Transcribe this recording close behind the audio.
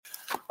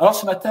Alors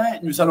ce matin,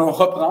 nous allons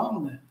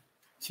reprendre,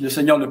 si le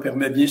Seigneur le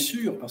permet bien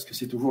sûr, parce que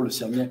c'est toujours le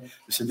Seigneur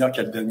qui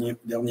a le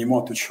dernier mot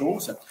en toutes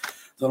choses,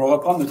 nous allons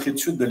reprendre notre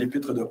étude de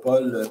l'épître de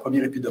Paul,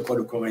 première épître de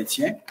Paul aux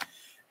Corinthiens,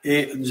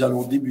 et nous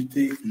allons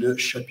débuter le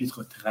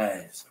chapitre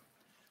 13.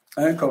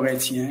 1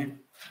 Corinthiens,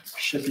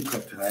 chapitre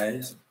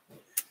 13.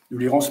 Nous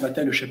lirons ce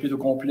matin le chapitre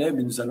complet,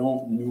 mais nous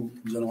allons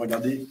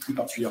regarder plus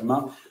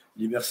particulièrement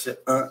les versets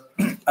 1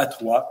 à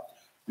 3.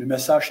 Le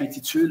message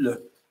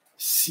s'intitule «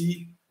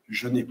 Si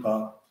je n'ai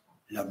pas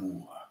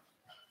l'amour ».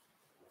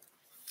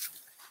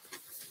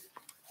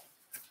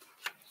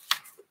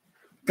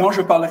 Quand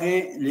je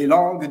parlerai les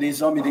langues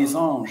des hommes et des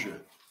anges,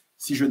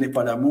 si je n'ai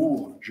pas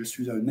l'amour, je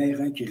suis un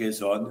airain qui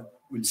résonne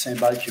ou une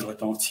cymbale qui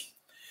retentit.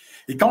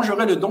 Et quand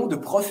j'aurai le don de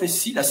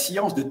prophétie, la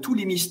science de tous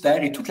les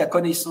mystères et toute la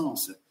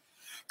connaissance,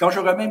 quand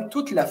j'aurai même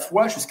toute la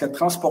foi jusqu'à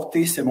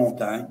transporter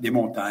des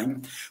montagnes,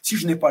 si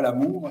je n'ai pas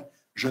l'amour,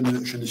 je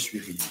ne suis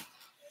rien.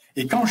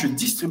 Et quand je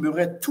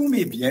distribuerai tous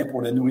mes biens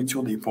pour la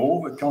nourriture des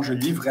pauvres, quand je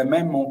livrerai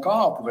même mon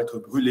corps pour être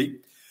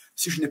brûlé,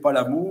 si je n'ai pas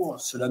l'amour,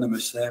 cela ne me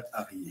sert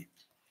à rien.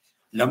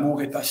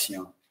 L'amour est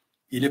patient,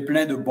 il est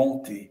plein de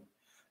bonté.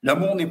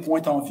 L'amour n'est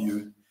point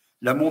envieux,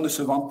 l'amour ne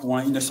se vante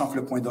point, il ne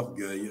s'enfle point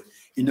d'orgueil,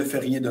 il ne fait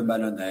rien de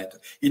malhonnête,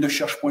 il ne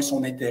cherche point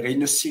son intérêt, il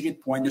ne s'irrite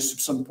point, il ne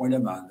soupçonne point le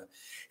mal.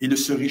 Il ne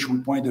se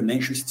réjouit point de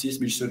l'injustice,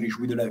 mais il se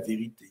réjouit de la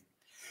vérité.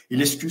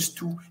 Il excuse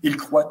tout, il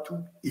croit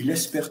tout, il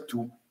espère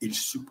tout, il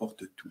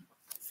supporte tout.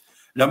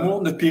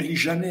 L'amour ne périt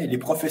jamais, les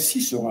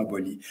prophéties seront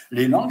abolies,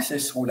 les langues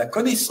cesseront, la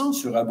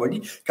connaissance sera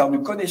abolie, car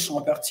nous connaissons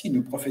en partie,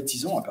 nous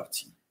prophétisons en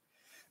partie.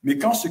 Mais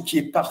quand ce qui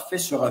est parfait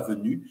sera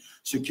venu,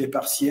 ce qui est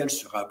partiel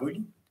sera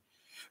aboli.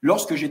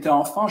 Lorsque j'étais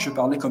enfant, je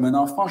parlais comme un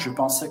enfant, je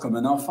pensais comme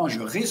un enfant,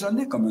 je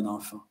raisonnais comme un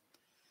enfant.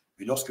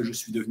 Mais lorsque je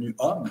suis devenu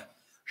homme,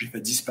 j'ai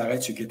fait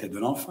disparaître ce qui était de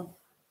l'enfant.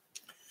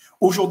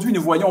 Aujourd'hui,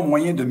 nous voyons au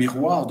moyen de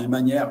miroirs d'une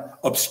manière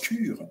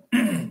obscure.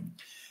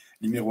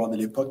 Les miroirs de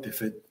l'époque étaient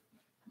faits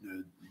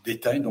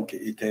d'étain, donc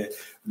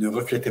ne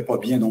reflétaient pas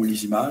bien donc,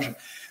 les images.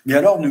 Mais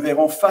alors, nous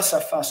verrons face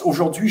à face.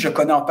 Aujourd'hui, je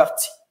connais en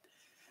partie,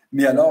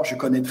 mais alors je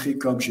connaîtrai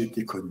comme j'ai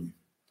été connu.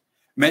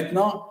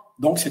 Maintenant,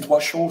 donc, ces trois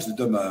choses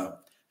demeurent.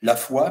 La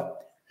foi,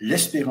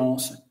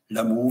 l'espérance,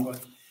 l'amour.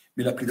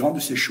 Mais la plus grande de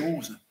ces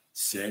choses,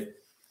 c'est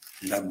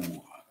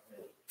l'amour.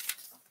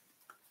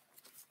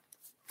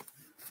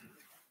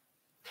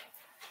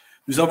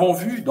 Nous avons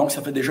vu, donc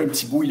ça fait déjà un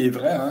petit bout, il est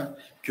vrai,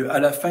 qu'à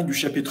la fin du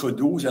chapitre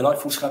 12, alors il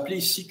faut se rappeler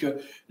ici que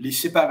les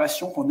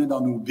séparations qu'on a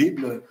dans nos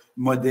Bibles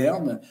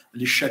modernes,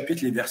 les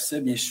chapitres, les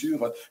versets, bien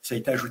sûr, ça a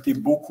été ajouté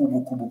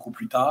beaucoup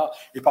plus tard.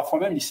 Et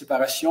parfois même, les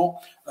séparations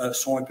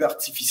sont un peu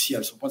artificielles,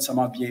 ne sont pas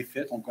nécessairement bien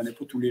faites, on ne connaît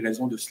pas toutes les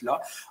raisons de cela.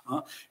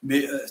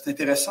 Mais c'est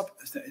intéressant,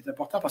 c'est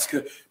important parce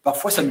que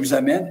parfois ça nous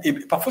amène, et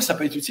parfois ça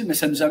peut être utile, mais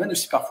ça nous amène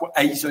aussi parfois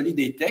à isoler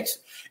des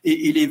textes.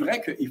 Et il est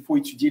vrai qu'il faut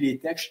étudier les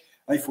textes.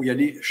 Il faut y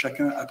aller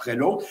chacun après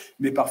l'autre,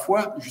 mais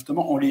parfois,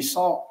 justement, on les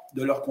sort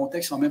de leur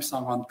contexte sans même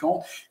s'en rendre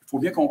compte. Il faut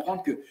bien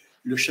comprendre que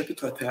le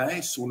chapitre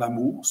 13 sur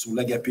l'amour, sur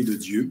l'agapé de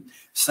Dieu,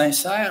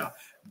 s'insère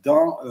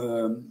dans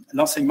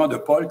l'enseignement de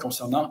Paul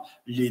concernant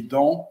les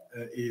dons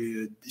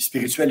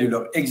spirituels et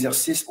leur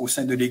exercice au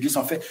sein de l'Église.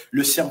 En fait,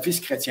 le service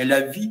chrétien,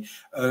 la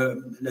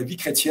vie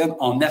chrétienne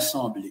en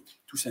assemblée,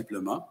 tout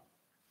simplement.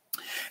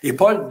 Et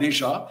Paul,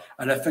 déjà,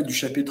 à la fin du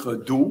chapitre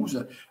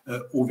 12,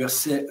 au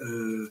verset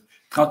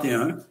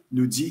 31,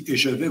 nous dit « Et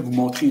je vais vous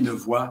montrer une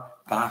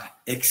voie par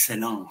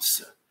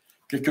excellence ».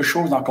 Quelque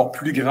chose d'encore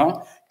plus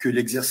grand que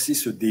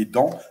l'exercice des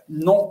dons.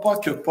 Non pas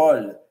que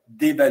Paul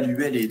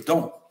dévaluait les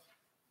dons,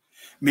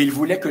 mais il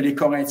voulait que les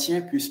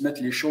Corinthiens puissent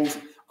mettre les choses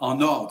en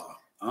ordre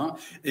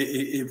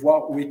et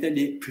voir où étaient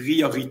les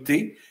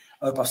priorités,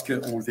 parce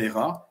qu'on le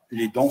verra,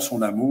 les dons sont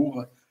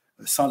l'amour,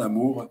 sans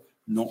l'amour,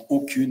 n'ont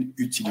aucune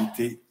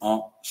utilité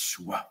en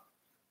soi.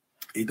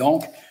 Et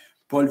donc,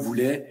 Paul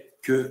voulait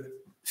que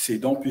ces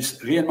dons puissent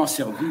réellement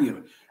servir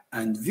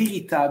à une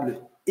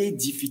véritable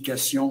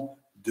édification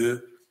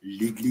de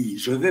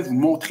l'Église. Je vais vous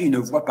montrer une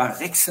voie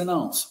par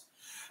excellence,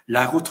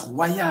 la route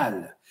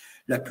royale,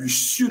 la plus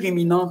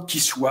suréminente qui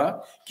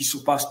soit, qui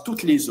surpasse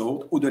toutes les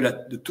autres, au-delà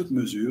de toute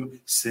mesure,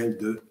 celle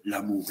de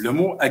l'amour. Le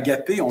mot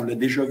agapé, on l'a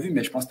déjà vu,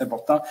 mais je pense que c'est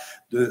important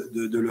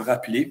de le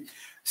rappeler.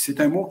 C'est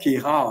un mot qui est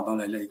rare dans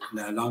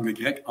la langue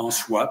grecque en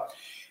soi.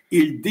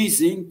 Il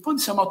désigne, pas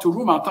nécessairement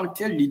toujours, mais en tant que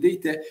tel, l'idée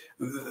était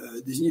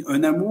désigner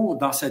un amour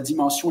dans sa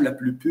dimension la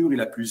plus pure et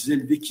la plus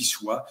élevée qui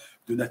soit,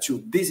 de nature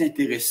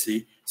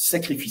désintéressée,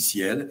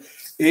 sacrificielle,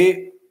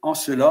 et en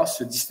cela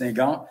se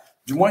distinguant,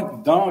 du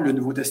moins dans le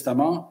Nouveau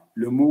Testament,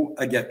 le mot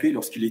agapé,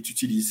 lorsqu'il est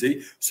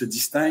utilisé, se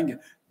distingue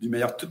d'une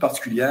manière toute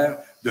particulière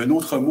d'un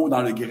autre mot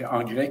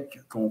en grec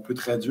qu'on peut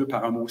traduire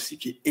par un mot aussi,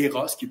 qui est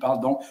éros, qui parle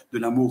donc de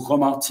l'amour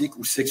romantique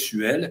ou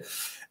sexuel,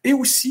 et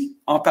aussi,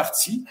 en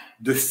partie,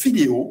 de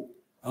philéo,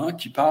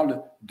 qui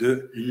parle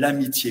de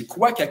l'amitié.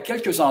 Quoiqu'à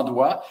quelques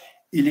endroits,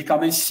 il est quand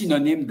même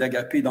synonyme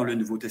d'agapé dans le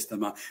Nouveau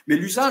Testament. Mais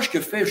l'usage que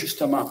fait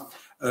justement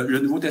le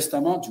Nouveau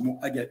Testament du mot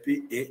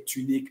agapé est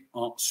unique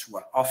en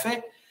soi. En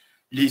fait,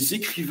 les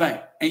écrivains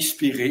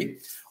inspirés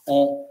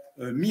ont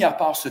mis à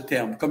part ce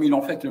terme, comme ils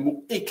l'ont fait avec le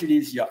mot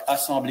ecclésia,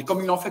 assemblée,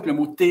 comme ils l'ont fait avec le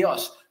mot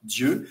théos,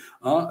 Dieu,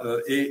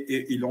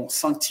 et ils l'ont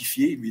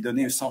sanctifié, lui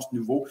donné un sens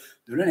nouveau.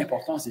 De là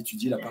l'importance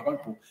d'étudier la parole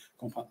pour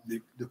comprendre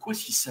de quoi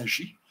il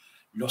s'agit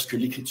lorsque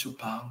l'Écriture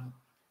parle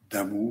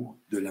d'amour,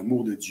 de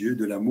l'amour de Dieu,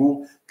 de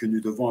l'amour que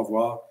nous devons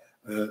avoir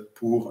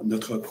pour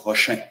notre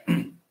prochain.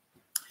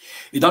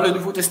 Et dans le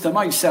Nouveau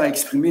Testament, il sert à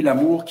exprimer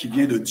l'amour qui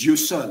vient de Dieu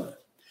seul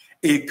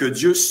et que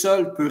Dieu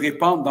seul peut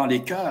répandre dans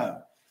les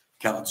cœurs,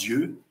 car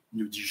Dieu,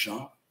 nous dit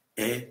Jean,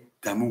 est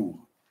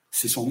amour.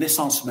 C'est son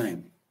essence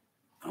même.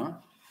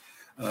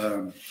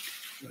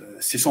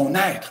 C'est son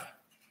être.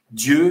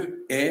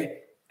 Dieu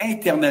est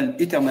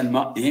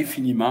éternellement et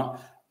infiniment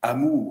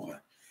amour.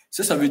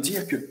 Ça veut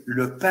dire que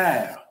le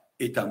Père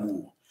est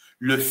amour,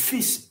 le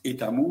Fils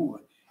est amour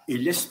et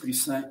l'Esprit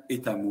Saint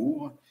est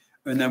amour.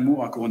 Un amour,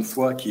 encore une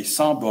fois, qui est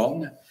sans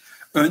borne.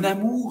 Un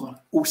amour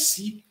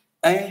aussi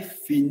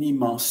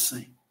infiniment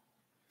saint,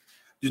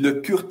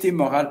 d'une pureté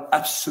morale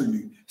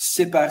absolue,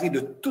 séparée de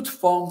toute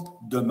forme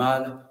de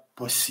mal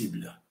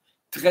possible.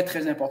 Très,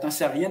 très important.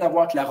 Ça n'a rien à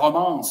voir avec la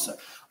romance,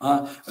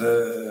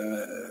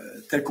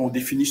 tel qu'on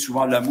définit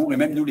souvent l'amour, et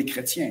même nous les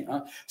chrétiens.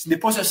 Ce n'est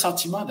pas un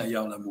sentiment,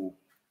 d'ailleurs, l'amour.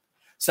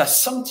 Ça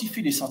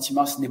sanctifie les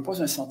sentiments, ce n'est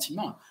pas un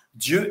sentiment.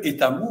 Dieu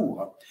est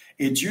amour,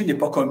 et Dieu n'est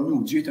pas comme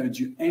nous. Dieu est un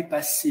Dieu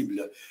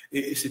impassible.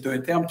 Et c'est un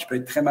terme qui peut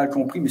être très mal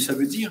compris, mais ça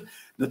veut dire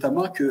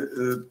notamment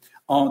que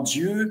en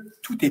Dieu,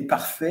 tout est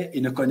parfait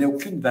et ne connaît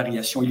aucune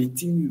variation. Il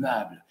est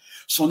immuable.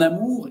 Son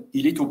amour,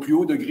 il est au plus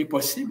haut degré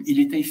possible, il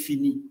est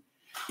infini.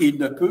 Et il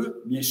ne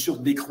peut, bien sûr,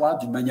 décroître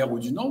d'une manière ou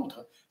d'une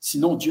autre,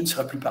 sinon Dieu ne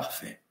sera plus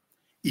parfait.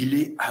 Il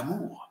est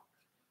amour.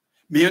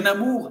 Mais un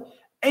amour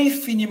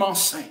infiniment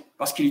saint,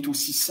 parce qu'il est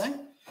aussi saint,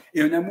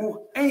 et un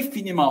amour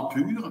infiniment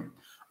pur,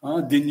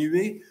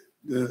 dénué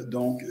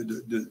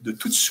de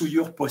toute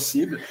souillure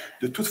possible,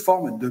 de toute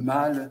forme de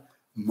mal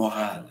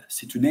moral.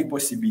 C'est une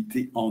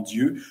impossibilité en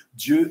Dieu.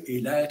 Dieu est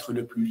l'être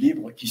le plus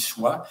libre qui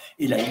soit,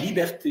 et la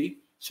liberté,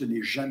 ce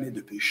n'est jamais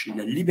de pécher.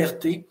 La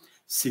liberté,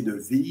 c'est de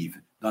vivre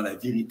dans la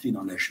vérité et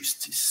dans la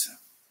justice.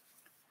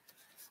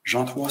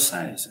 Jean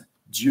 3,16,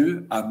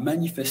 Dieu a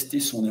manifesté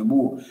son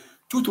amour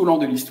tout au long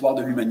de l'histoire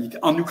de l'humanité,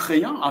 en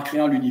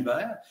créant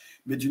l'univers,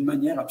 mais d'une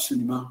manière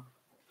absolument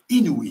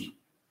inouïe,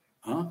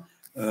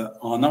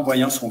 en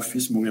envoyant son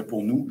Fils mourir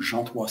pour nous.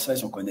 Jean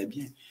 3,16, on connaît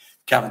bien.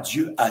 Car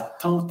Dieu a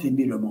tant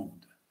aimé le monde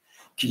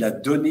qu'il a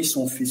donné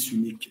son Fils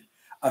unique,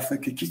 afin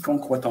que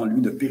quiconque croit en lui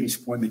ne périsse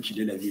point, mais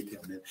qu'il ait la vie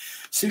éternelle.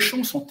 Ces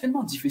choses sont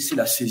tellement difficiles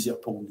à saisir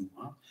pour nous,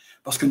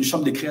 parce que nous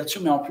sommes des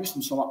créatures, mais en plus,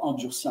 nous sommes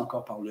endurcis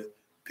encore par le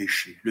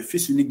péché. Le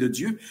Fils unique de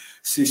Dieu,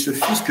 c'est ce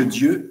Fils que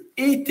Dieu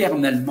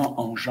éternellement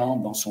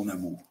engendre dans son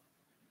amour.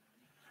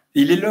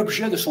 Il est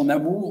l'objet de son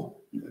amour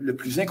le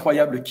plus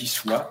incroyable qui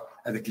soit,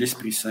 avec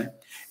l'Esprit Saint,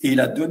 et il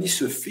a donné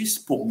ce Fils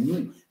pour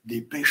nous,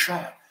 des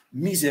pécheurs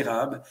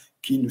misérables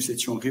qui nous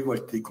étions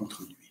révoltés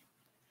contre lui.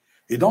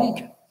 Et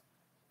donc,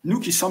 nous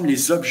qui sommes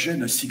les objets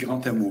d'un si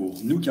grand amour,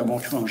 nous qui avons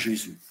cru en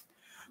Jésus,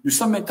 nous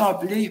sommes maintenant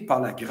appelés par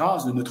la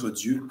grâce de notre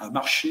Dieu à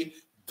marcher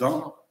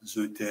dans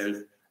un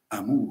tel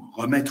amour.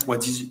 Romains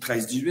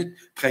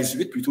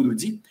 13:8 plutôt nous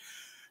dit,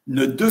 «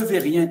 Ne devez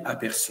rien à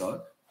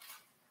personne,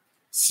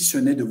 si ce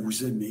n'est de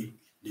vous aimer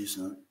les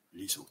uns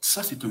les autres. »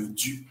 Ça, c'est un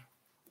dû.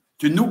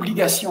 C'est une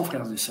obligation,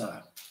 frères et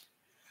sœurs.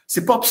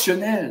 C'est pas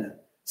optionnel.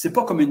 C'est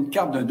pas comme une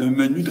carte d'un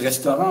menu de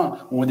restaurant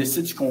où on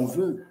décide ce qu'on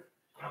veut.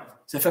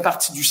 Ça fait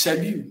partie du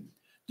salut,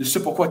 de ce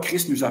pourquoi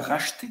Christ nous a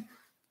rachetés.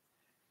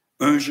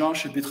 1 Jean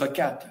chapitre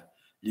 4,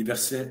 les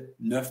versets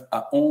 9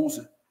 à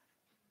 11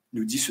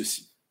 nous dit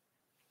ceci.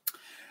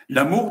 «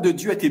 L'amour de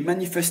Dieu a été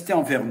manifesté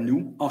envers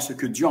nous en ce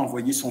que Dieu a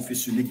envoyé son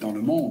Fils unique dans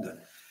le monde,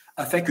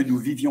 afin que nous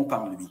vivions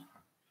par lui. »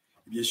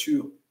 Bien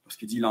sûr, parce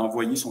qu'il dit qu'il a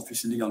envoyé son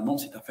Fils unique dans le monde,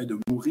 c'est afin de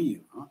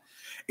mourir.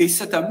 Et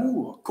cet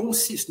amour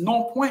consiste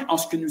non point en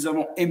ce que nous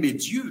avons aimé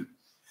Dieu,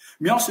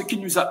 mais en ce qu'il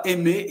nous a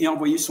aimés et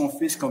envoyé son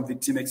Fils comme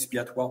victime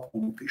expiatoire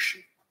pour nos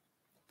péchés.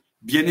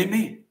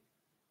 Bien-aimés,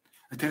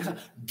 intéressant,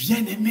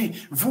 bien-aimés,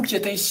 vous qui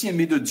êtes ainsi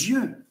aimés de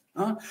Dieu,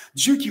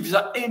 Dieu qui vous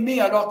a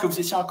aimés alors que vous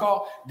étiez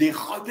encore des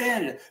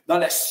rebelles dans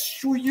la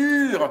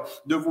souillure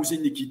de vos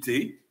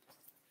iniquités,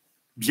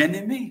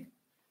 bien-aimés,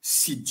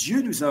 si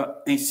Dieu nous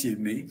a ainsi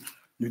aimés,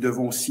 nous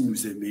devons aussi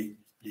nous aimer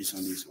les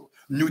uns les autres.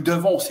 Nous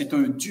devons, c'est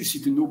un dû,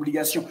 c'est une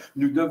obligation,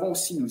 nous devons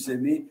aussi nous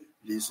aimer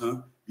les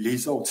uns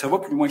les autres. Ça va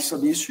plus loin que ça,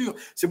 bien sûr.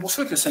 C'est pour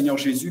ça que le Seigneur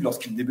Jésus,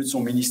 lorsqu'il débute son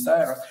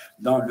ministère,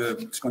 dans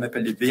ce qu'on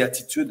appelle les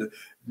béatitudes,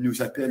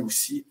 nous appelle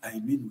aussi à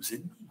aimer nos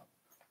ennemis.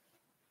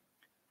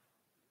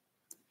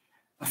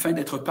 Afin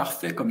d'être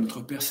parfait comme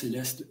notre Père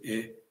Céleste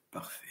est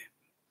parfait.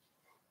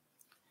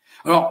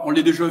 Alors, on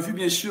l'a déjà vu,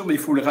 bien sûr, mais il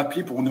faut le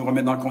rappeler pour nous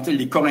remettre dans le contexte.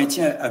 Les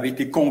Corinthiens avaient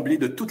été comblés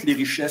de toutes les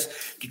richesses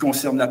qui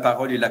concernent la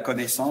parole et la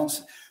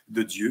connaissance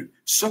de Dieu.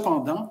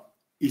 Cependant,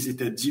 ils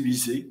étaient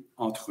divisés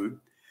entre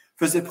eux,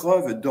 faisaient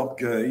preuve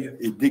d'orgueil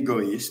et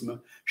d'égoïsme,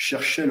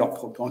 cherchaient leur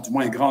propre, du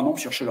moins un grand nombre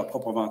cherchaient leur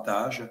propre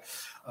avantage.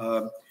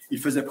 Ils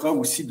faisaient preuve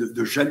aussi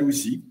de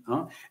jalousie,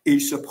 hein, et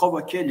ils se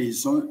provoquaient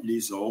les uns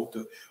les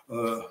autres.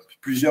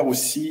 Plusieurs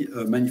aussi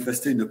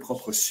manifestaient une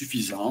propre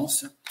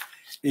suffisance.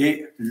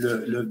 Et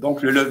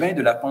donc le levain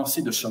de la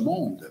pensée de ce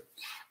monde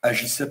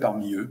agissait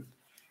parmi eux.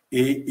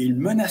 Et il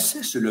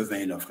menaçait ce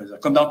levain-là, frères,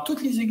 comme dans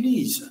toutes les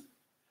églises,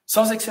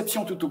 sans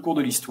exception tout au cours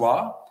de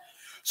l'histoire.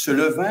 Ce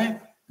levain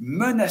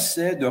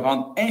menaçait de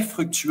rendre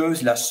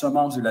infructueuse la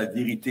semence de la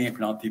vérité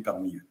implantée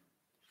parmi eux,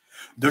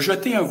 de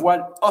jeter un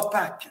voile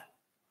opaque,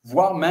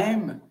 voire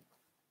même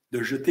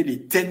de jeter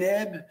les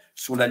ténèbres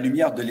sur la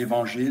lumière de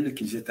l'Évangile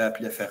qu'ils étaient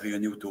appelés à faire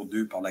rayonner autour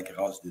d'eux par la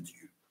grâce de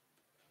Dieu.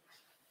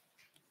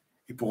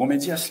 Et pour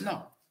remédier à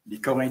cela, les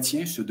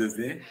Corinthiens se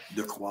devaient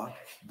de croire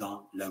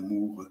dans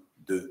l'amour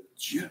de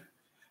Dieu.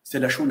 C'est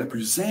la chose la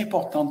plus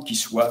importante qui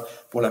soit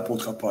pour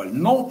l'apôtre Paul.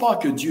 Non pas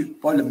que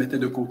Paul mettait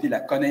de côté la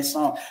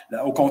connaissance,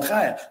 au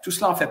contraire, tout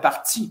cela en fait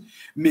partie,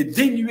 mais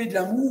dénué de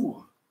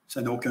l'amour,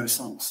 ça n'a aucun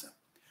sens.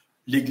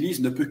 L'Église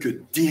ne peut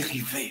que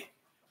dériver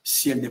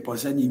si elle n'est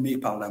pas animée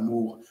par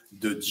l'amour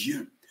de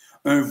Dieu.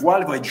 Un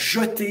voile va être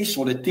jeté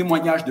sur le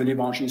témoignage de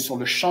l'Évangile, sur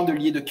le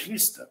chandelier de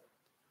Christ,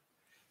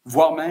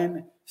 voire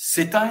même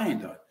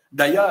s'éteindre.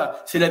 D'ailleurs,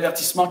 c'est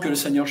l'avertissement que le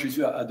Seigneur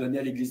Jésus a donné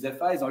à l'Église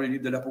d'Éphèse dans le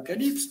livre de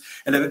l'Apocalypse.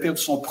 Elle avait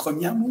perdu son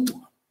premier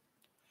amour.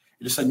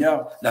 Et le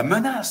Seigneur la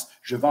menace.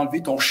 Je vais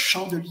enlever ton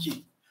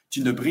chandelier.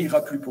 Tu ne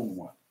brilleras plus pour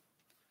moi.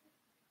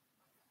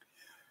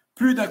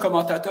 Plus d'un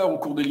commentateur au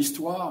cours de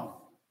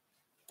l'histoire,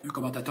 un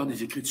commentateur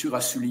des Écritures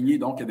a souligné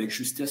donc avec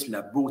justesse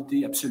la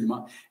beauté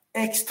absolument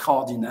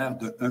extraordinaire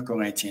de 1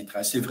 Corinthiens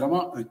 13. C'est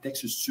vraiment un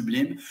texte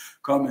sublime,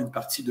 comme une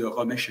partie de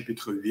Romains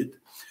chapitre 8.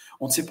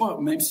 On ne sait pas,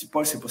 même si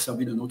Paul ne s'est pas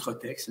servi d'un autre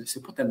texte, ce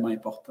n'est pas tellement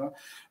important.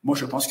 Moi,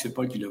 je pense que c'est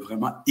Paul qui l'a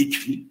vraiment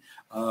écrit,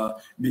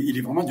 mais il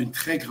est vraiment d'une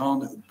très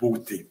grande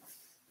beauté.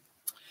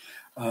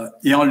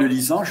 Et en le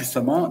lisant,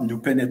 justement, nous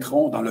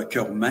pénétrons dans le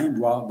cœur même,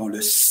 voire dans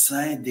le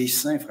sein des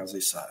saints, frères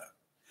et sœurs.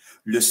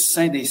 Le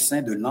sein des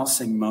saints de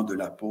l'enseignement de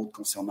l'apôtre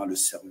concernant le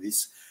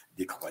service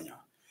des croyants.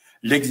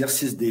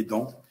 L'exercice des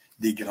dons,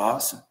 des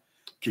grâces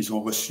qu'ils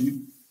ont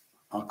reçues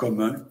en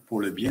commun pour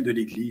le bien de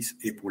l'Église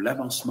et pour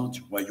l'avancement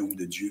du royaume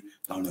de Dieu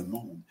dans le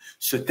monde.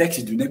 Ce texte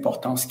est d'une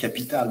importance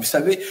capitale. Vous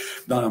savez,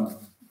 dans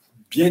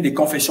bien des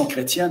confessions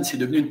chrétiennes, c'est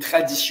devenu une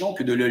tradition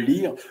que de le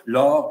lire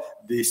lors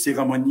des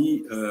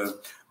cérémonies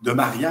de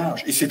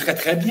mariage. Et c'est très,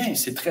 très bien,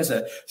 c'est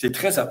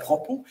très à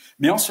propos.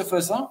 Mais en ce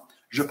faisant,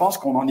 je pense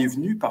qu'on en est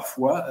venu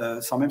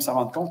parfois, sans même s'en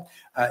rendre compte,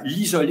 à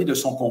l'isoler de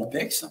son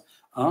contexte,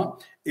 hein,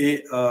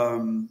 et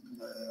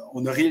on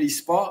ne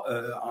réalise pas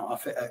en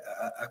fait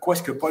à quoi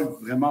est-ce que Paul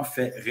vraiment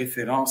fait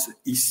référence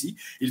ici.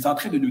 Il est en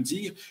train de nous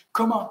dire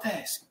comment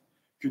est-ce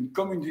qu'une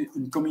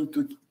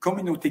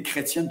communauté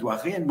chrétienne doit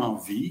réellement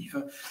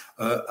vivre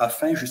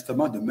afin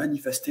justement de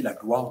manifester la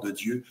gloire de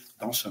Dieu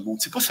dans ce monde.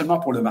 C'est pas seulement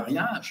pour le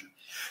mariage,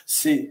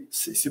 c'est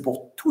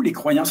pour tous les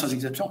croyants sans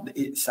exception,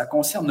 et ça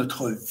concerne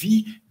notre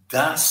vie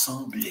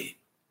d'assemblée.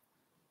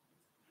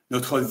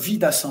 Notre vie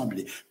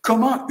d'assemblée.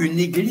 Comment une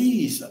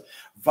Église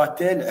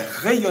va-t-elle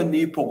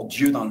rayonner pour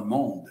Dieu dans le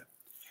monde?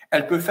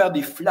 Elle peut faire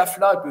des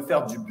flaflas, elle peut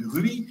faire du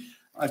bruit,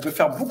 elle peut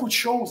faire beaucoup de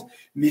choses,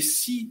 mais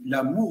si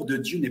l'amour de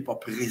Dieu n'est pas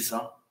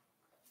présent,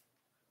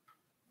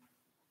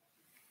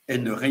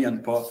 elle ne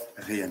rayonne pas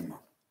réellement.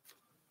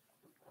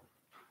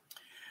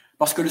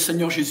 Parce que le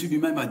Seigneur Jésus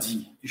lui-même a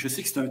dit, et je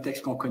sais que c'est un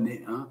texte qu'on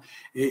connaît, hein,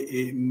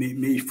 mais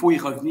il faut y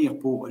revenir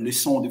pour les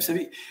sonder. Vous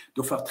savez, il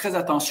faut faire très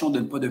attention de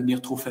ne pas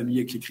devenir trop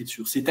familier avec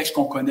l'Écriture. Ces textes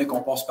qu'on connaît,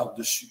 qu'on passe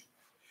par-dessus.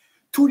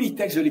 Tous les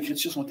textes de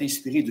l'Écriture sont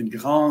inspirés d'une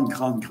grande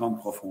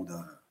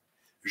profondeur.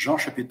 Jean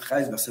chapitre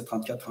 13, verset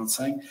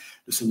 34-35,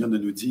 le Seigneur de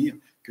nous dire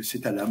que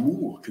c'est à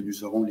l'amour que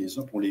nous aurons les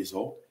uns pour les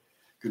autres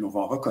que l'on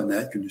va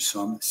reconnaître que nous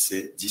sommes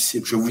ses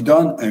disciples. Je vous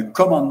donne un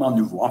commandement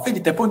nouveau. En fait, il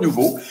n'était pas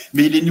nouveau,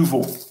 mais il est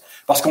nouveau.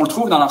 Parce qu'on le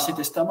trouve dans l'Ancien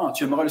Testament.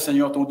 Tu aimeras le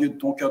Seigneur ton Dieu de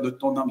ton cœur, de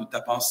ton âme, de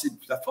ta pensée, de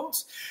toute ta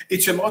force, et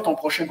tu aimeras ton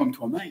prochain comme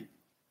toi-même.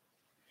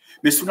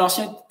 Mais sous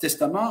l'Ancien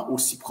Testament,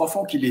 aussi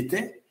profond qu'il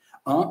était,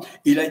 hein,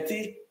 il a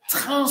été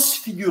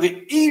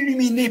transfiguré,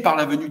 illuminé par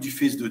la venue du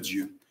Fils de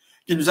Dieu,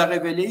 qui nous a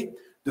révélé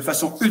de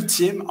façon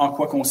ultime en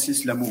quoi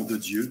consiste l'amour de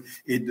Dieu.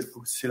 Et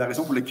c'est la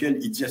raison pour laquelle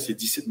il dit à ses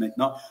disciples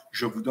maintenant,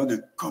 je vous donne un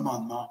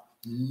commandement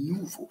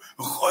nouveau,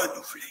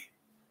 renouvelé.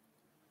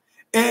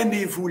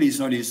 Aimez-vous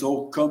les uns les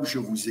autres comme je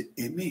vous ai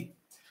aimés.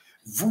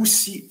 Vous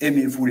aussi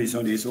aimez-vous les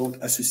uns les autres.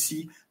 À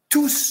ceci,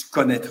 tous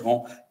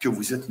connaîtront que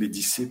vous êtes mes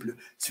disciples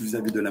si vous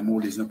avez de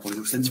l'amour les uns pour les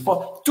autres. Ça ne dit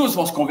pas tous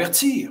vont se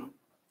convertir,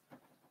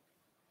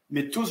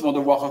 mais tous vont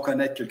devoir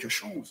reconnaître quelque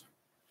chose.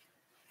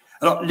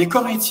 Alors, les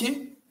Corinthiens,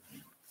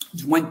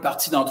 du moins une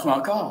partie d'entre eux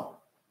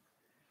encore,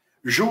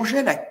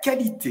 jaugeaient la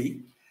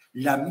qualité,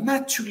 la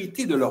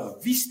maturité de leur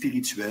vie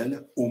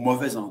spirituelle au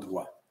mauvais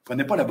endroit. Ils ne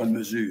prenaient pas la bonne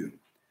mesure.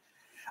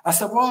 À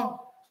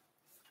savoir,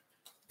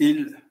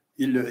 ils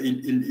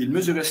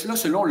mesuraient cela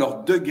selon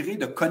leur degré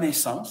de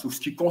connaissance, ou ce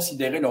qu'ils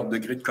considéraient leur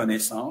degré de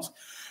connaissance,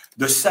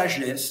 de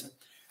sagesse.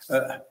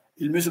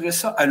 Ils mesuraient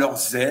ça à leur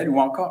zèle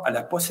ou encore à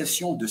la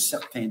possession de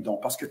certains dons.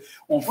 Parce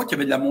qu'on voit qu'il y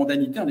avait de la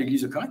mondanité en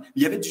l'Église de Corinthe, mais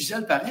il y avait du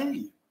zèle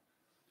pareil.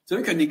 Vous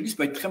savez qu'une Église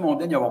peut être très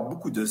mondaine et avoir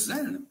beaucoup de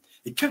zèle.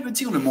 Et que veut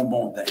dire le mot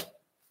mondain?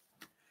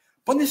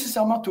 Pas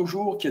nécessairement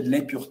toujours qu'il y a de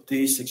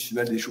l'impureté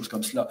sexuelle, des choses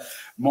comme cela.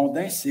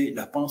 Mondain, c'est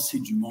la pensée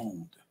du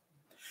monde.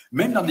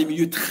 Même dans des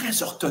milieux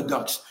très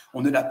orthodoxes,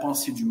 on a la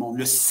pensée du monde.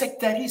 Le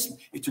sectarisme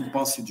est une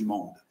pensée du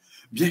monde.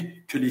 Bien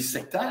que les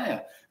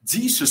sectaires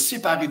disent se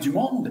séparer du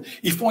monde,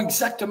 ils font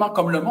exactement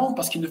comme le monde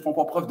parce qu'ils ne font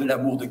pas preuve de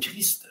l'amour de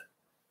Christ.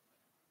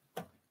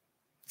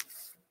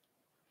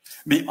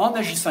 Mais en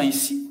agissant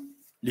ici,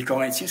 les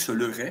Corinthiens se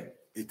leurraient,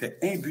 étant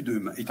imbus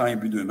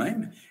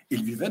d'eux-mêmes,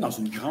 ils vivaient dans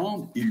une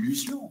grande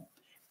illusion.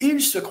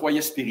 Ils se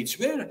croyaient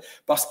spirituels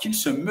parce qu'ils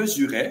se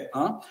mesuraient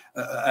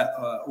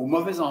au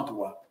mauvais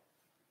endroit.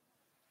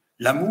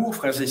 L'amour,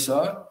 frères et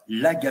sœurs,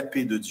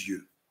 l'agapé de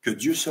Dieu, que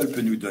Dieu seul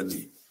peut nous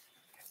donner,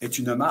 est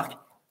une marque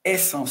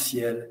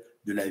essentielle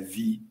de la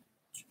vie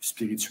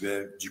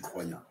spirituelle du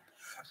croyant.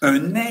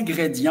 Un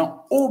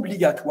ingrédient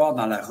obligatoire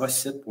dans la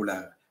recette pour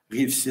la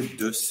réussite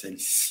de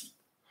celle-ci.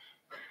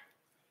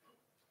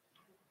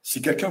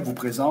 Si quelqu'un vous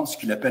présente ce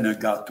qu'il appelle un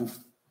gâteau,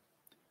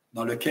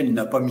 dans lequel il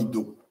n'a pas mis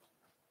d'eau,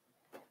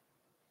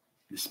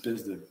 une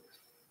espèce de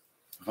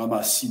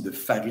ramassis de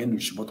farine ou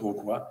je ne sais pas trop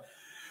quoi,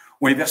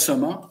 ou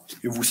inversement,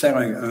 il vous sert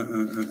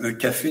un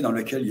café dans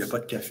lequel il n'y a pas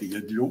de café. Il y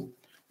a de l'eau,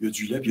 il y a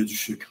du lait, puis il y a du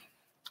sucre.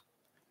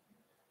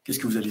 Qu'est-ce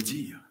que vous allez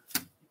dire?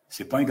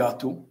 Ce n'est pas un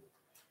gâteau,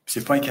 ce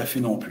n'est pas un café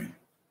non plus.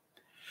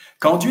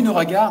 Quand Dieu nous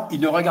regarde,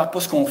 il ne regarde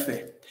pas ce qu'on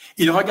fait.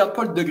 Il ne regarde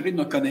pas le degré de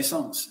nos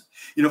connaissances.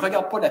 Il ne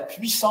regarde pas la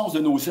puissance de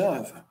nos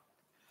œuvres.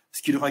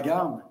 Ce qu'il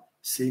regarde,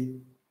 c'est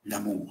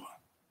l'amour.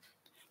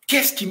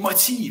 Qu'est-ce qui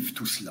motive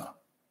tout cela?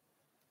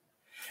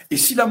 Et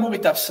si l'amour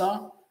est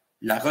absent,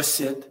 la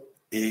recette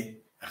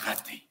est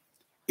ratée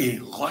et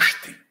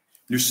rejetée.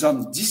 Nous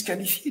sommes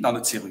disqualifiés dans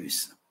notre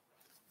service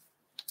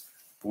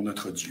pour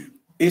notre Dieu.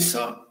 Et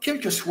ça, quelles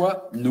que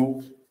soient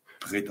nos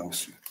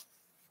prétentions.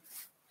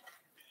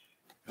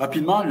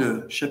 Rapidement,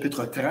 le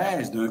chapitre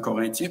 13 de 1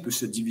 Corinthiens peut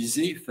se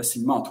diviser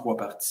facilement en 3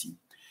 parties.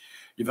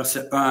 Les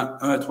versets 1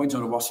 à 3 que nous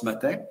allons voir ce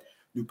matin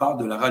nous parlent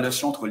de la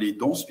relation entre les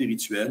dons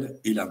spirituels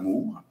et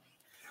l'amour.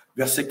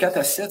 Versets 4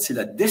 à 7, c'est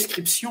la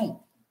description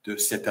de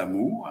cet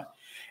amour.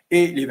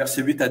 Et les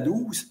versets 8 à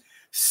 12,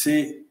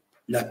 c'est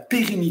la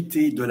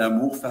pérennité de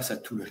l'amour face à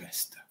tout le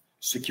reste,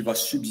 ce qui va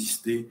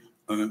subsister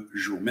un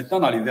jour. Maintenant,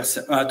 dans les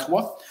versets 1 à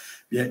 3,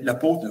 bien,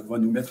 l'apôtre va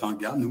nous met en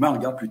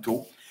garde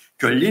plutôt,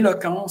 que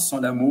l'éloquence sans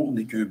l'amour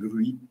n'est qu'un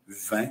bruit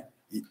vain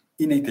et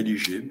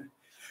inintelligible,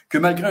 que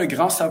malgré un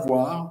grand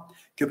savoir,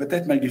 que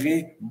peut-être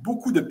malgré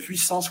beaucoup de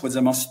puissance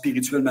soi-disant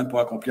spirituelle, même pour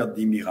accomplir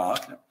des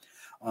miracles,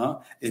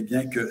 eh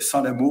bien que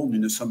sans l'amour, nous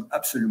ne sommes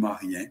absolument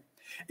rien.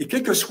 Et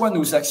quelles que soient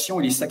nos actions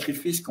et les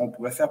sacrifices qu'on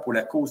pourrait faire pour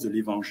la cause de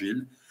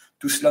l'Évangile,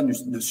 tout cela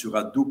ne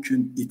sera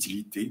d'aucune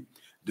utilité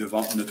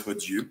devant notre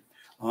Dieu,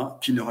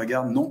 qui ne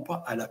regarde non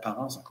pas à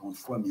l'apparence, encore une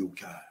fois, mais au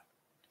cœur,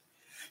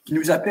 qui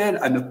nous appelle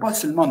à ne pas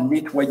seulement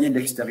nettoyer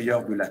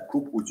l'extérieur de la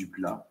coupe ou du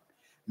plat,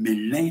 mais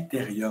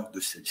l'intérieur de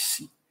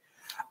celle-ci,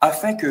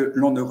 afin que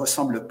l'on ne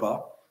ressemble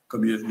pas,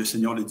 comme le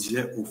Seigneur le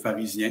disait aux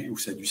pharisiens, aux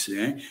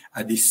sadducéens,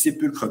 à des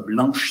sépulcres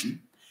blanchis,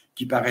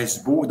 qui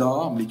paraissent beaux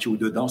dehors, mais qui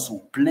au-dedans sont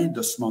pleins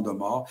d'ossements de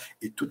mort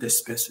et toute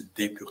espèce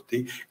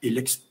d'impureté. Et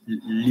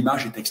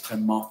l'image est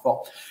extrêmement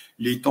forte.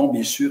 Les tombes,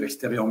 bien sûr,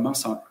 extérieurement,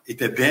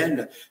 étaient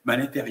belles, mais à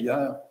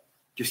l'intérieur,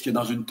 qu'est-ce qu'il y a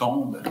dans une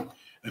tombe?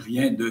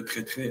 Rien de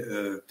très, très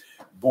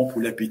bon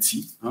pour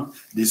l'appétit.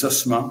 Des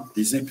ossements,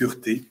 des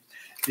impuretés.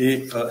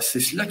 Et c'est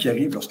cela qui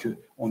arrive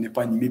lorsqu'on n'est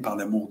pas animé par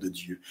l'amour de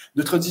Dieu.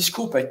 Notre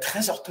discours peut être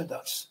très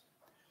orthodoxe.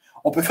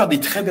 On peut faire des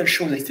très belles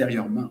choses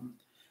extérieurement,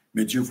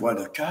 mais Dieu voit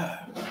le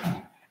cœur.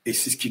 Et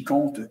c'est ce qui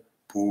compte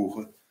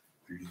pour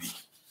lui.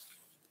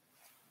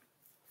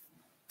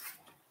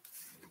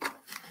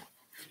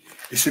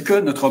 Et ce que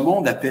notre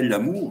monde appelle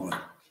l'amour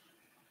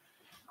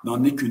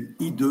n'en est qu'une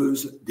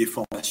hideuse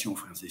déformation,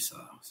 frères et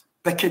sœurs.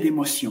 Paquet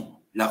d'émotions,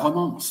 la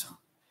romance.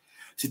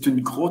 C'est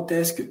une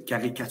grotesque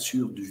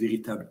caricature du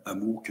véritable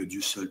amour que Dieu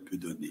seul peut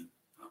donner.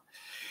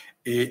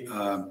 Et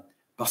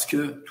parce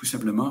que, tout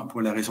simplement,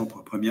 pour la raison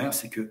première,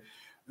 c'est que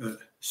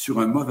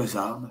sur un mauvais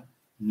arbre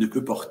ne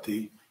peut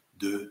porter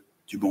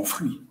du bon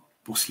fruit.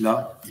 Pour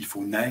cela, il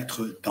faut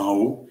naître d'en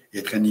haut et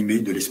être animé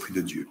de l'Esprit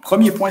de Dieu.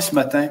 Premier point ce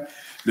matin,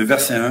 le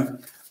verset 1,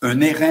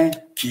 un airain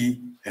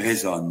qui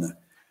résonne,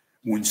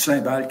 ou une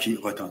cymbale qui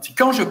retentit.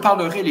 Quand je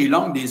parlerai les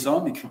langues des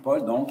hommes, écrit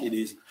Paul, donc, et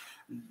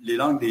les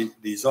langues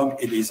des hommes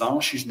et des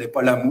anges, si je n'ai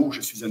pas l'amour,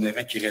 je suis un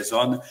airain qui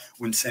résonne,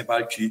 ou une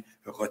cymbale qui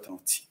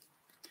retentit.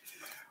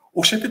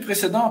 Au chapitre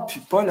précédent,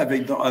 Paul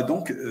a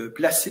donc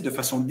placé de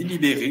façon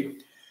délibérée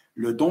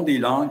le don des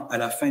langues à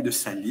la fin de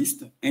sa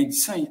liste,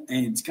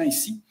 indiquant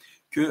ici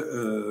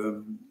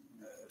que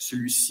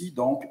celui-ci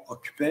donc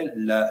occupait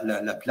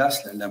la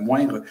place la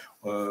moindre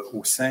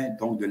au sein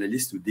donc de la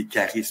liste des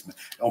charismes.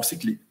 On sait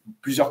que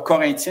plusieurs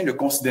Corinthiens le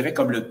considéraient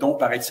comme le don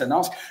par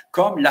excellence,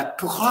 comme la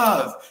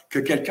preuve que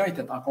quelqu'un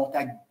était en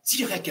contact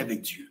direct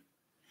avec Dieu,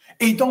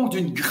 et donc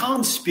d'une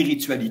grande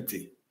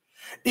spiritualité.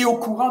 et au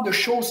courant de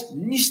choses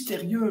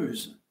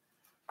mystérieuses.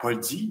 Paul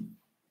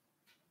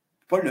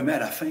le met à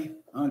la fin,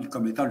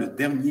 comme étant le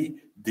dernier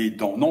des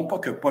dons. Non pas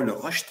que Paul le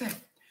rejetait,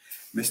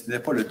 mais ce n'est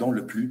pas le don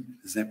le plus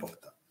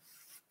important.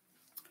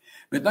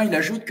 Maintenant, il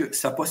ajoute que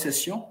sa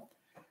possession,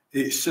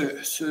 et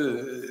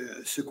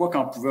ce quoi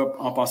qu'en pouvaient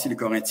en penser les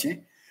Corinthiens,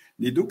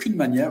 n'est d'aucune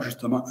manière,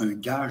 justement, un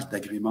gage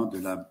d'agrément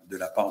de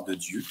la part de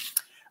Dieu,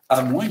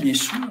 à moins, bien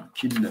sûr,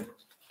 qu'il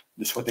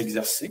ne soit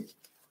exercé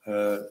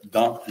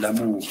dans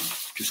l'amour,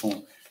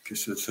 que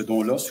ce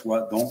don-là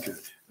soit donc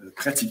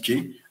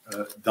pratiqué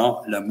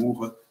dans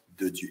l'amour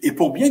de Dieu. Et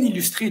pour bien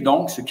illustrer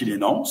donc ce qu'il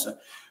énonce,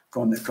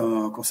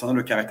 concernant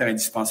le caractère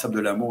indispensable de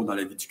l'amour dans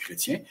la vie du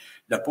chrétien,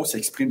 l'apôtre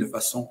s'exprime de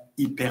façon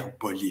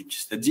hyperbolique,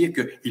 c'est-à-dire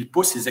qu'il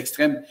pousse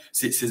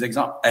ces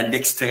exemples à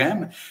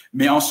l'extrême,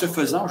 mais en ce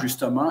faisant,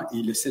 justement,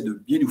 il essaie de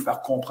bien nous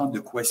faire comprendre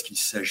de quoi est-ce qu'il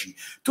s'agit.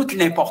 Toute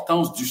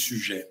l'importance du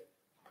sujet.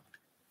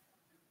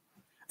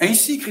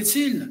 Ainsi,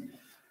 écrit-il,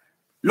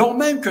 lors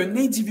même qu'un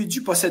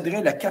individu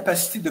posséderait la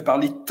capacité de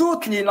parler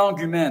toutes les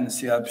langues humaines,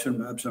 c'est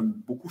absolument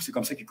beaucoup, c'est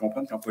comme ça qu'ils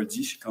comprennent quand Paul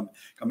dit,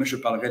 comme je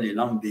parlerai les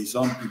langues des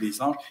hommes ou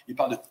des anges, il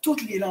parle de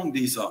toutes les langues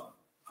des hommes.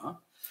 Hein?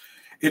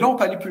 Et là, on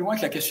peut aller plus loin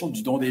que la question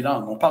du don des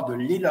langues. On parle de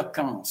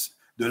l'éloquence,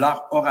 de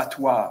l'art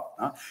oratoire.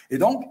 Hein? Et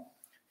donc,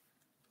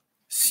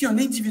 si un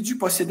individu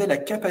possédait la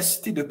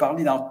capacité de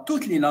parler dans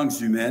toutes les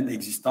langues humaines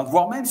existantes,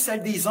 voire même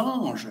celles des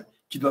anges,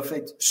 qui doivent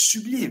être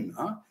sublimes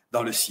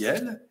dans le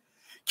ciel,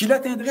 qu'il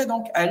atteindrait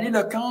donc à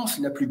l'éloquence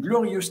la plus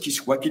glorieuse qui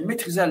soit, qu'il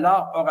maîtrisait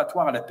l'art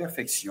oratoire à la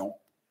perfection,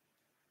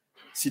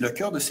 si le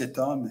cœur de cet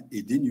homme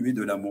est dénué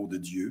de l'amour de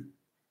Dieu,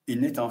 il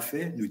n'est en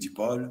fait, nous dit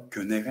Paul,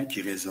 qu'un airain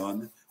qui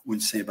résonne ou une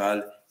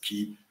cymbale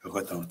qui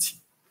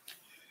retentit.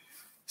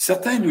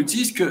 Certains nous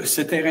disent que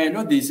cet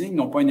airain-là désigne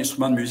non pas un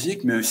instrument de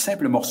musique, mais un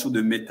simple morceau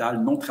de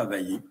métal non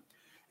travaillé.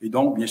 Et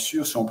donc, bien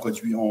sûr, si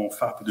on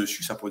frappe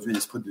dessus, ça produit une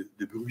espèce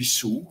de bruit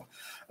sourd,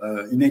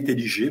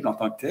 inintelligible en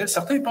tant que tel.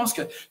 Certains pensent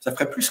que ça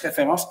ferait plus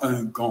référence à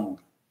un gong,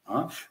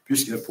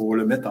 puisque pour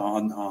le mettre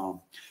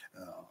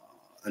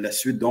à la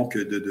suite donc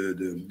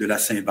de la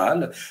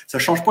cymbale, ça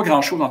ne change pas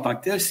grand-chose en tant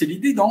que tel. C'est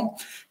l'idée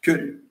donc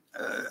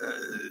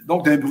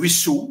d'un bruit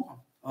sourd,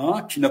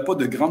 qui n'a pas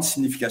de grande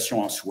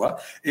signification en soi.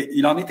 Et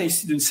il en est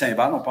ainsi d'une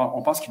cymbale.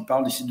 On pense qu'il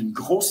parle ici d'une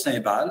grosse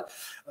cymbale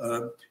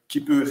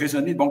qui peut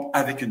résonner donc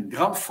avec une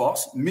grande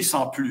force, mais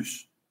sans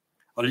plus.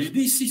 Alors, l'idée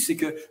ici, c'est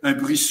qu'un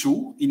bruit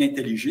sourd,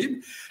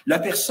 inintelligible, la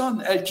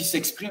personne, elle, qui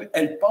s'exprime,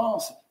 elle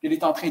pense qu'elle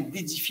est en train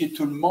d'édifier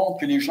tout le monde,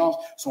 que les gens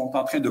sont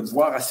en train de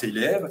boire à ses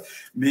lèvres,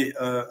 mais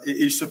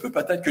et il se peut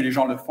peut-être que les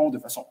gens le font de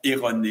façon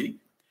erronée,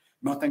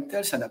 mais en tant que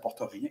tel, ça n'apporte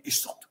rien. Et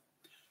surtout,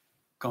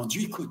 quand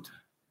Dieu écoute,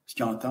 ce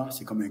qu'il entend,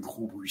 c'est comme un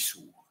gros bruit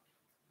sourd.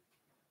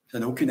 Ça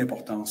n'a aucune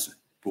importance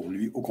pour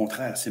lui. Au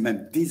contraire, c'est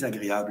même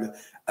désagréable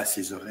à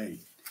ses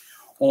oreilles.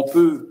 On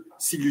peut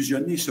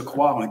s'illusionner, se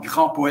croire un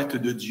grand poète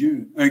de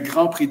Dieu, un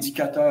grand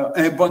prédicateur,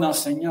 un bon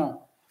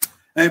enseignant,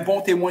 un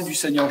bon témoin du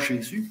Seigneur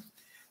Jésus.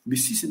 Mais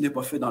si ce n'est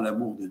pas fait dans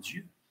l'amour de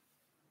Dieu,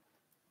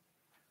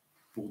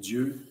 pour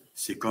Dieu,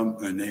 c'est comme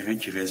un airain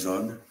qui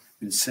résonne,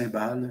 une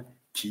cymbale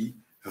qui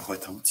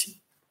retentit.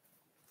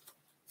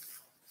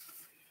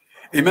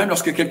 Et même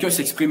lorsque quelqu'un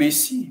s'exprime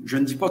ainsi, je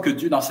ne dis pas que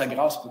Dieu, dans sa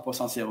grâce, ne peut pas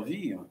s'en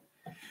servir,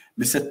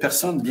 mais cette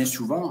personne, bien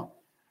souvent,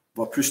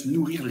 va plus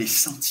nourrir les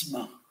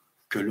sentiments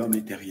que l'homme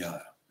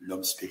intérieur,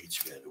 l'homme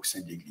spirituel au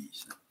sein de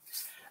l'Église,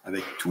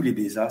 avec tous les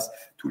désastres,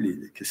 toutes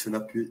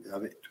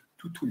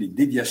les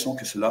déviations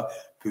que cela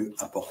peut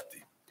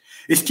apporter.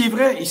 Et ce qui est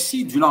vrai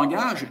ici du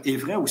langage est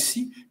vrai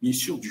aussi, bien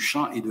sûr, du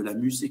chant et de la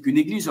musique. Une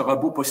Église aura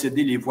beau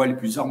posséder les voix les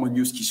plus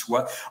harmonieuses qui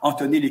soient,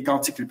 entonner les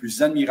cantiques les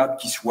plus admirables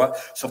qui soient,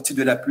 sortis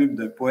de la plume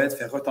d'un poète,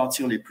 faire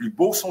retentir les plus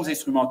beaux sons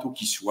instrumentaux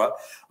qui soient,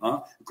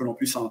 que l'on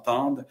puisse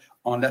entendre,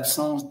 en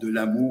l'absence de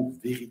l'amour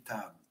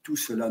véritable. Tout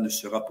cela ne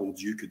sera pour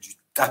Dieu que du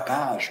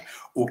tapage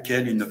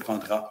auquel il ne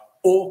prendra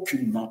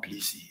aucunement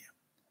plaisir.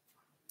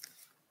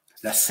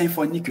 La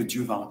symphonie que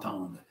Dieu va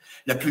entendre,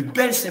 la plus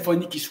belle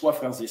symphonie qui soit,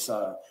 frères et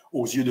sœurs,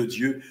 aux yeux de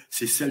Dieu,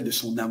 c'est celle de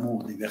son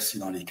amour déversé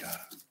dans les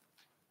cœurs.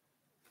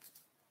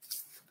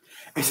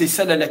 Et c'est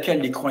celle à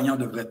laquelle les croyants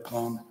devraient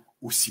prendre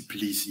aussi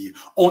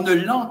plaisir. On ne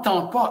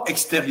l'entend pas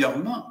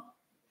extérieurement,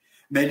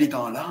 mais elle est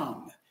dans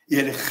l'âme, et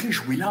elle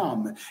réjouit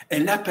l'âme,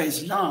 elle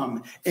apaise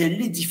l'âme, elle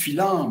édifie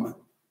l'âme.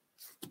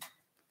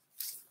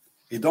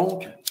 Et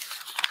donc,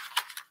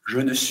 je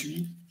ne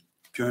suis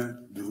qu'un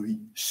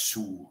bruit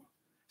sourd,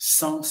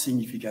 sans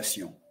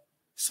signification,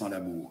 sans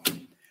l'amour.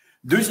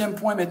 Deuxième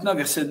point maintenant,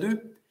 verset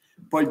 2,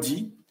 Paul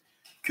dit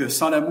que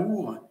sans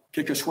l'amour,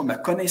 quelle que soit ma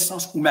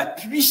connaissance ou ma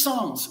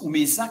puissance ou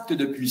mes actes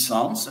de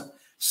puissance,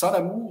 sans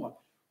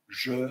l'amour,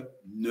 je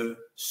ne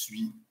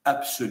suis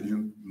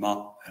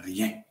absolument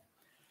rien.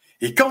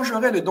 Et quand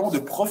j'aurai le don de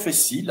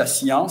prophétie, la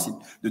science,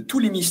 de tous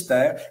les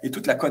mystères et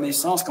toute la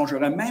connaissance, quand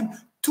j'aurai même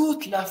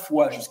toute la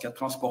foi jusqu'à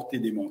transporter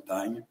des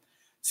montagnes,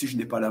 si je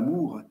n'ai pas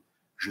l'amour,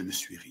 je ne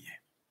suis rien.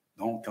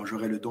 Donc, quand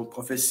j'aurai le don de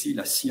prophétie,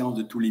 la science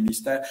de tous les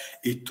mystères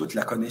et toute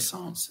la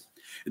connaissance.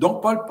 Et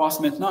donc, Paul passe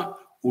maintenant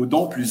au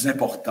don plus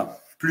important,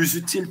 plus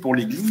utile pour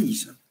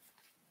l'Église.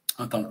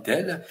 en tant que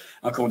tel.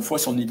 Encore une fois,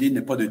 son idée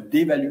n'est pas de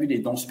dévaluer les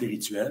dons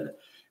spirituels,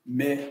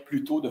 mais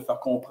plutôt de faire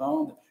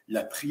comprendre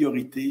la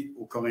priorité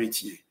aux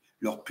Corinthiens.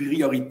 Leur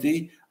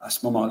priorité, à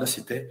ce moment-là,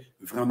 c'était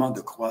vraiment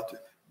de croître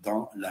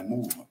dans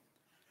l'amour.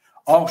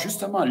 Or,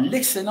 justement,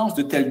 l'excellence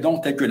de tels dons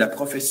tels que la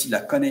prophétie,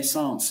 la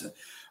connaissance,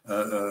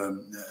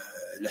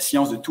 la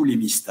science de tous les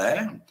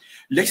mystères,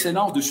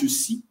 l'excellence de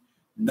ceux-ci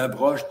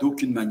n'abroge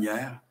d'aucune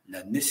manière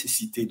la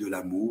nécessité de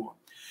l'amour,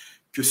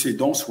 que ces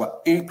dons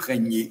soient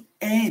imprégnés,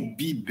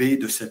 imbibés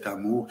de cet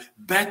amour,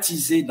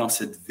 baptisés dans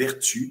cette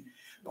vertu,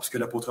 parce que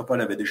l'apôtre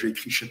Paul avait déjà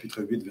écrit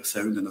chapitre 8,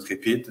 verset 1 de notre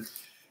épître,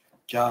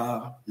 «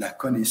 Car la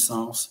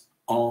connaissance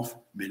enfle,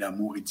 mais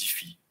l'amour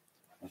édifie. »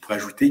 On pourrait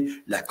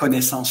ajouter la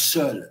connaissance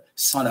seule,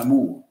 sans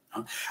l'amour.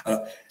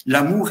 Alors,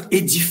 l'amour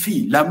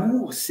édifie.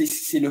 L'amour,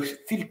 c'est le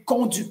fil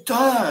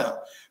conducteur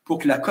pour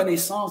que la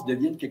connaissance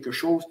devienne quelque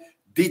chose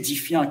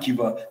d'édifiant,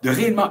 de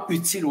réellement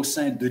utile au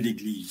sein de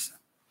l'Église.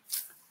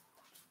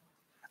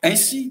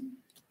 Ainsi,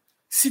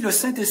 si le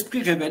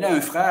Saint-Esprit révélait à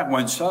un frère ou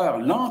à une sœur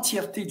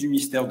l'entièreté du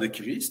mystère de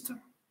Christ,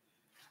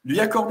 lui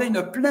accordait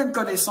une pleine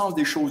connaissance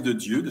des choses de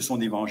Dieu, de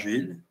son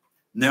évangile,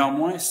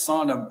 néanmoins,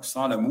 sans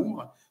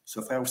l'amour,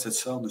 ce frère ou cette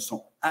sœur ne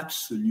sont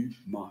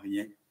absolument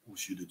rien aux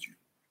yeux de Dieu.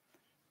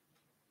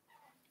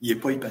 Il n'est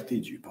pas épaté,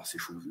 Dieu, par ces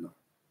choses-là.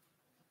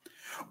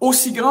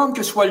 Aussi grande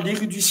que soit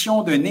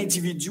l'érudition d'un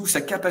individu ou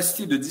sa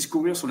capacité de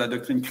discourir sur la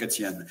doctrine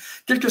chrétienne,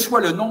 quel que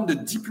soit le nombre de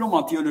diplômes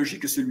en théologie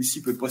que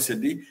celui-ci peut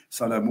posséder,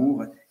 sans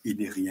l'amour, il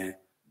n'est rien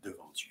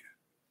devant Dieu.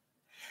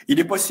 Il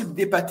est possible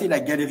d'épater la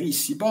galerie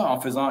ici-bas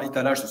en faisant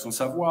étalage de son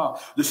savoir,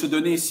 de se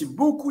donner ici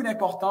beaucoup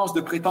d'importance,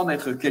 de prétendre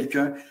être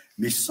quelqu'un,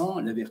 mais sans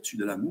la vertu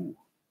de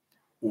l'amour.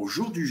 Au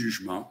jour du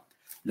jugement,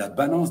 la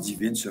balance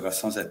divine sera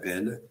sans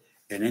appel,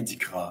 elle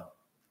indiquera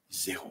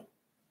 0.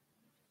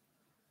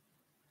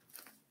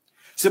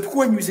 C'est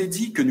pourquoi il nous est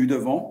dit que nous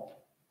devons,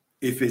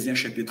 Éphésiens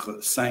chapitre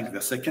 5,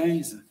 verset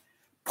 15,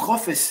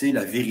 professer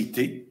la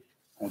vérité.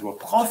 On doit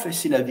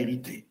professer la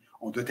vérité.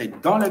 On doit être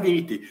dans la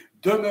vérité,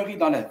 demeurer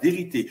dans la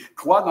vérité,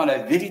 croire dans la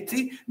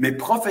vérité, mais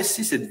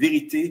professer cette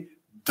vérité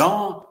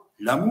dans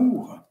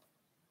l'amour.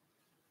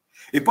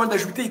 Et Paul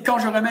d'ajouter, quand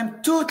j'aurai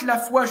même toute la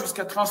foi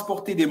jusqu'à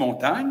transporter des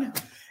montagnes,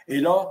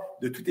 et là,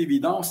 de toute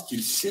évidence,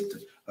 il cite,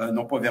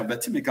 non pas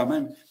verbatim, mais quand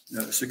même,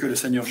 ce que le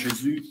Seigneur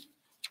Jésus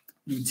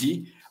nous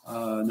dit,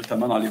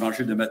 notamment dans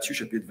l'Évangile de Matthieu,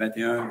 chapitre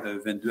 21,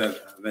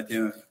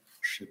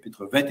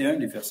 chapitre 21,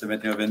 les versets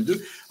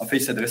 21-22. En fait,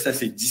 il s'adressait à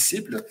ses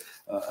disciples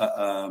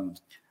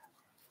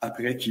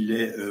après qu'il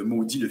ait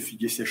maudit le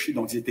figuier séché,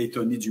 donc ils étaient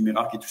étonnés du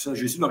miracle et tout ça.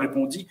 Jésus leur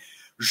répondit,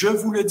 « Je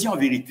vous le dis en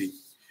vérité,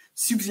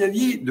 si vous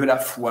aviez de la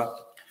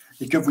foi,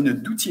 et que vous ne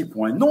doutiez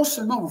point, non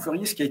seulement vous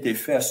feriez ce qui a été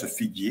fait à ce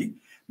figuier,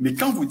 mais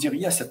quand vous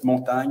diriez à cette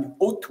montagne,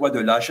 ôte-toi de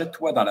là,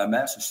 jette-toi dans la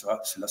mer,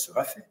 cela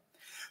sera fait.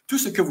 Tout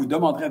ce que vous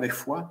demanderez avec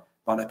foi,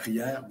 par la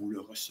prière, vous le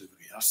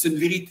recevrez. » Alors, c'est une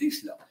vérité,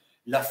 cela.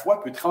 La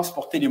foi peut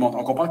transporter les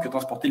montagnes. On comprend que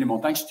transporter les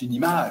montagnes, c'est une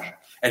image.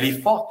 Elle est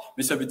forte,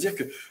 mais ça veut dire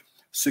que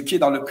ce qui est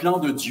dans le plan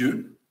de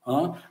Dieu,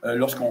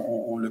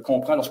 lorsqu'on le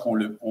comprend,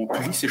 lorsqu'on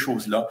prie ces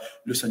choses-là,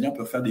 le Seigneur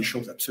peut faire des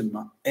choses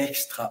absolument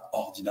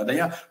extraordinaires.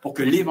 D'ailleurs, pour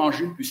que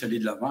l'Évangile puisse aller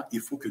de l'avant,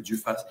 il faut que Dieu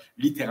fasse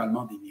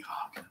littéralement des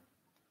miracles.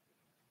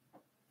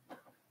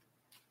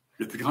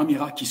 Le plus grand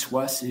miracle qui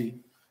soit, c'est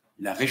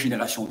la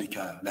régénération des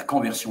cœurs, la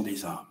conversion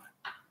des âmes.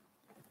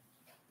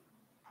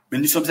 Mais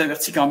nous sommes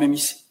avertis quand même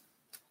ici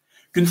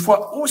qu'une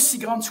foi aussi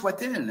grande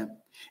soit-elle,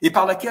 et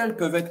par laquelle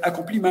peuvent être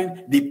accomplis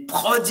même des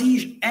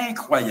prodiges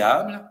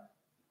incroyables,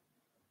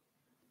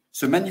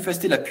 se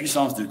manifester la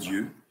puissance de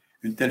Dieu,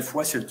 une telle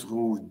foi, si elle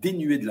trouve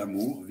dénuée de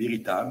l'amour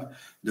véritable,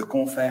 ne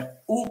confère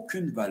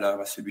aucune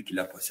valeur à celui qui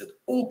la possède,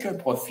 aucun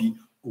profit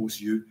aux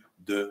yeux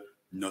de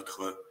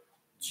notre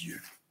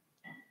Dieu.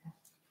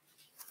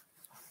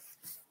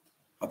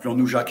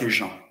 Rappelons-nous Jacques et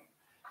Jean.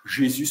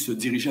 Jésus se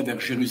dirigeait vers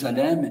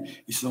Jérusalem,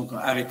 ils se sont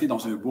arrêtés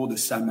dans un bourg de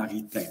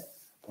Samaritains.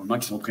 Pour le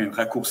moment, ils ont pris un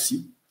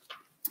raccourci.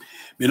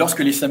 Mais lorsque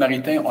les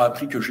Samaritains ont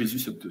appris que Jésus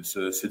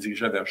se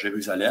dirigeait vers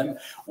Jérusalem,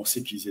 on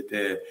sait qu'ils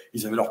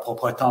avaient leur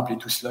propre temple et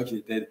tout cela, qu'ils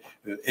étaient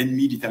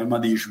ennemis littéralement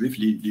des Juifs,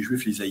 les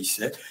Juifs les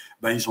haïssaient.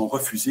 Ils ont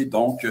refusé.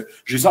 Donc,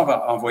 Jésus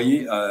a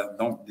envoyé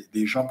donc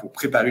des gens pour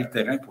préparer le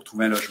terrain, pour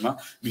trouver un logement,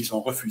 mais ils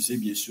ont refusé,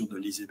 bien sûr, de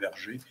les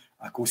héberger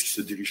à cause qu'ils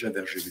se dirigeaient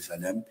vers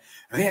Jérusalem.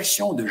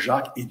 Réaction de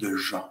Jacques et de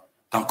Jean,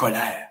 en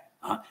colère,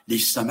 les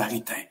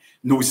Samaritains,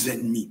 nos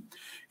ennemis.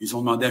 Ils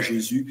ont demandé à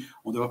Jésus,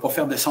 on ne devrait pas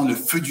faire descendre le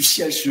feu du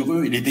ciel sur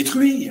eux et les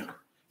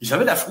détruire. Ils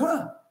avaient la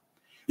foi.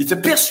 Ils étaient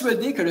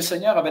persuadés que le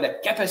Seigneur avait la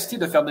capacité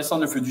de faire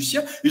descendre le feu du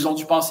ciel. Ils ont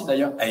dû penser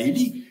d'ailleurs à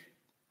Élie.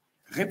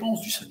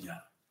 Réponse du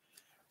Seigneur.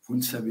 Vous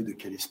ne savez de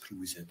quel esprit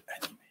vous êtes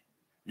animés.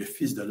 Le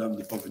Fils de l'homme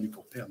n'est pas venu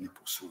pour perdre, mais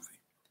pour sauver.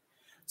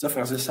 Ça,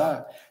 frères et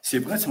sœurs, c'est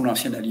vrai sur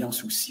l'Ancienne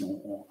Alliance aussi.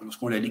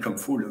 Lorsqu'on la lit comme il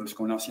faut,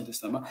 lorsqu'on lit l'Ancien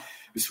Testament,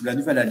 mais sous la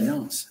Nouvelle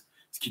Alliance,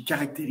 ce qui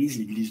caractérise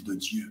l'Église de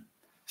Dieu,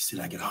 c'est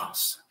la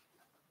grâce.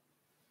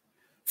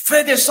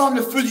 Fais descendre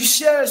le feu du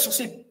ciel sur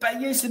ces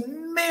païens, ces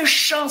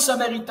méchants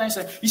Samaritains.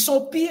 Ils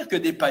sont pires que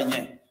des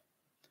païens.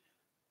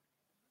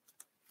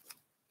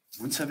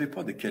 Vous ne savez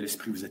pas de quel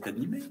esprit vous êtes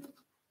animés.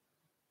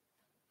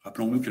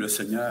 Rappelons-nous que le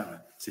Seigneur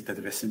s'est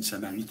adressé à une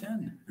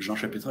Samaritaine, Jean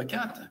chapitre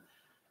 4,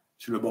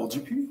 sur le bord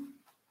du puits.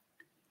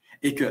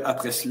 Et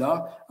qu'après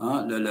cela,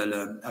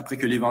 après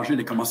que l'Évangile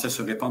ait commencé à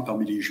se répandre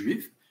parmi les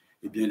Juifs,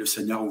 eh bien, le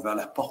Seigneur a ouvert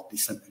la porte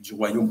du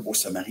royaume aux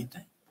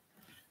Samaritains,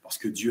 parce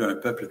que Dieu a un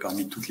peuple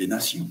parmi toutes les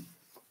nations.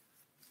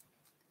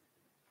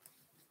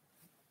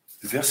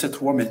 Verset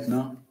 3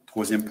 maintenant,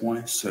 troisième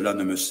point, cela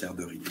ne me sert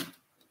de rien.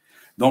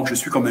 Donc, je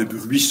suis comme un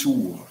bruit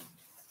sourd,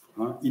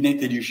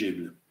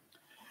 inintelligible.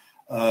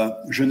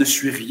 Je ne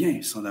suis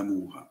rien sans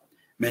l'amour.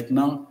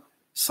 Maintenant,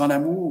 sans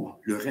l'amour,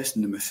 le reste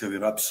ne me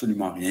servira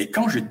absolument à rien. Et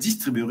quand je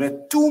distribuerai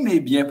tous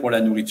mes biens pour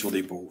la nourriture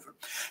des pauvres,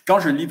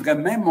 quand je livrerai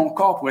même mon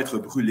corps pour être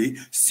brûlé,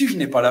 si je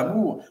n'ai pas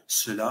l'amour,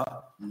 cela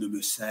ne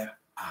me sert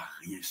à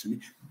rien. Ce n'est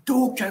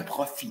d'aucun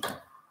profit,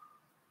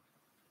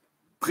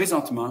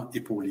 présentement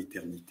et pour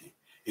l'éternité.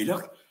 Et là,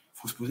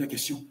 il faut se poser la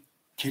question,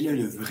 quel est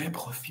le vrai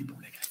profit pour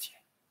le chrétien?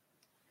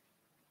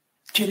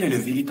 Quel est le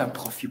véritable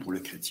profit pour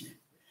le chrétien?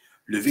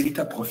 Le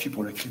véritable profit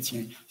pour le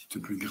chrétien, c'est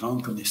une plus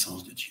grande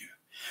connaissance de Dieu.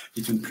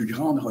 C'est une plus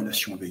grande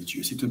relation avec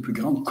Dieu. C'est une plus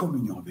grande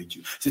communion avec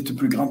Dieu. C'est une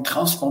plus grande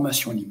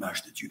transformation à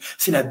l'image de Dieu.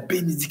 C'est la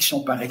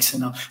bénédiction par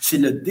excellence. C'est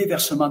le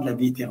déversement de la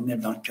vie éternelle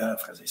dans le cœur,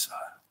 frères et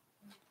sœurs.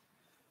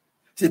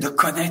 C'est de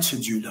connaître ce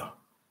Dieu-là,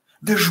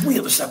 de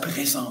jouir de sa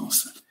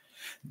présence,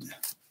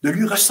 de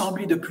lui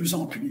ressembler de plus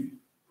en plus.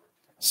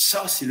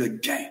 Ça, c'est le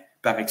gain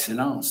par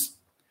excellence.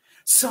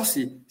 Ça,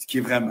 c'est ce qui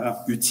est vraiment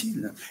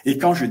utile. Et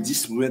quand je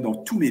distribuais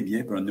donc tous mes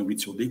biens pour la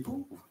nourriture des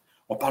pauvres,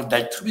 on parle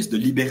d'altruisme, de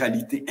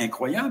libéralité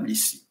incroyable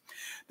ici.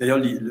 D'ailleurs,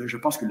 je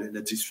pense que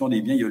la discussion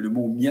des biens, il y a le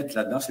mot miette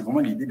là-dedans, c'est vraiment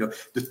l'idée de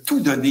tout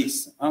donner,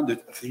 de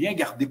rien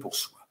garder pour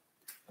soi.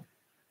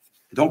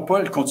 Et donc,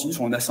 Paul continue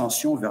son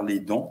ascension vers les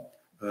dons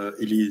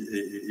et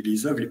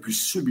les œuvres les plus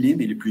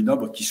sublimes et les plus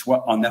nobles qui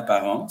soient en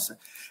apparence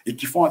et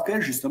qui font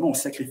appel justement au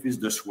sacrifice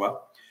de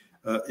soi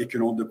et que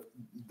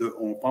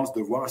on pense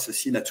devoir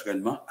associer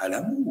naturellement à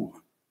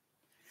l'amour.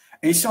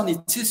 Ainsi en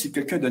est-il si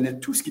quelqu'un donnait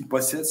tout ce qu'il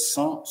possède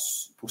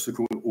pour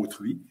secourir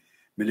autrui,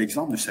 mais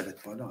l'exemple ne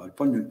s'arrête pas là.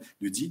 Paul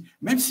nous dit,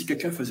 même si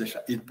quelqu'un faisait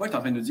ça, et Paul est en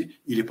train de nous dire,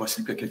 il est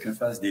possible que quelqu'un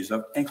fasse des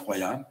œuvres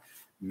incroyables,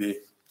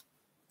 mais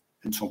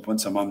elles ne sont pas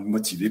nécessairement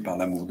motivées par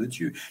l'amour de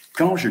Dieu.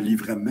 Quand je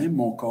livrais même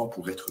mon corps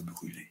pour être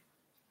brûlé.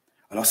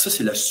 Alors ça,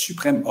 c'est la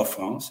suprême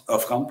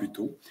offrande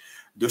plutôt,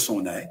 de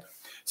son être.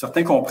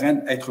 Certains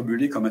comprennent être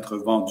brûlé comme être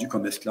vendu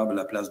comme esclave à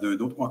la place d'un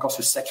autre, ou encore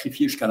se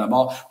sacrifier jusqu'à la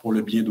mort pour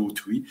le bien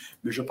d'autrui.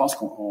 Mais je pense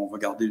qu'on va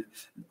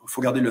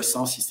faut garder le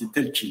sens ici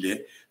tel qu'il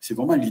est. C'est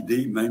vraiment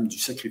l'idée même du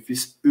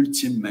sacrifice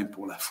ultime même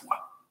pour la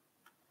foi.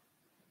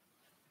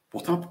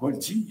 Pourtant, Paul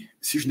dit,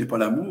 si je n'ai pas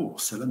l'amour,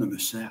 cela ne me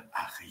sert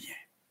à rien.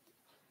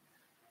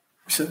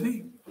 Vous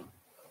savez,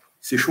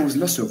 ces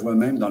choses-là se voient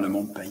même dans le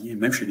monde païen,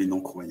 même chez les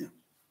non-croyants.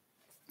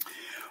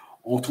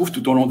 On trouve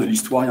tout au long de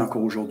l'histoire et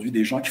encore aujourd'hui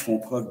des gens qui font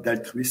preuve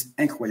d'altruisme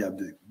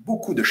incroyable,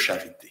 beaucoup de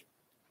charité.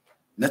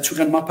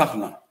 Naturellement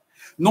parlant,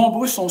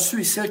 nombreux sont ceux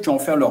et celles qui ont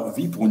fait leur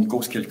vie pour une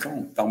cause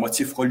quelconque, par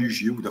motif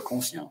religieux ou de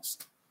conscience,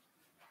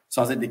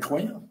 sans être des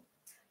croyants.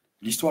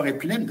 L'histoire est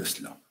pleine de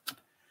cela.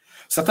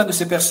 Certaines de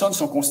ces personnes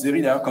sont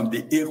considérées d'ailleurs comme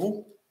des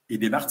héros et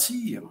des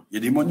martyrs. Il y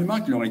a des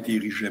monuments qui leur ont été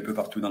érigés un peu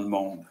partout dans le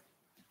monde.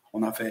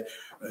 On en fait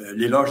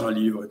l'éloge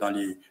dans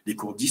les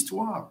cours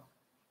d'histoire.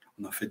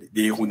 On en fait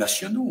des héros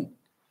nationaux.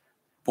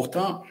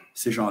 Pourtant,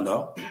 ces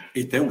gens-là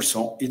étaient ou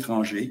sont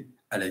étrangers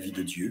à la vie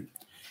de Dieu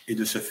et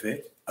de ce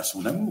fait à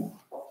son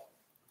amour.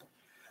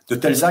 De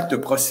tels actes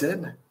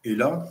procèdent, et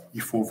là,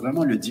 il faut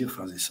vraiment le dire,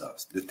 frères et sœurs,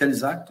 de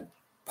tels actes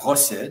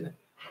procèdent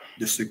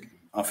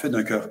en fait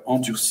d'un cœur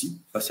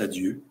endurci face à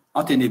Dieu,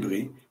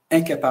 enténébré,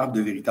 incapable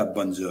de véritables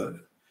bonnes œuvres.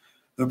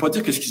 Ça ne veut pas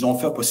dire que ce qu'ils ont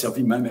fait n'a pas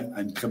servi même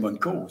à une très bonne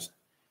cause,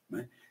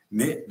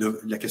 mais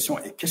la question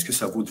est qu'est-ce que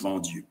ça vaut devant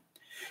Dieu?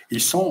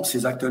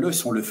 Ces actes-là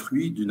sont le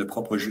fruit d'une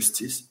propre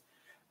justice,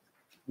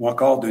 ou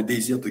encore d'un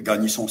désir de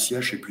gagner son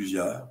siège chez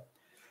plusieurs,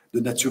 de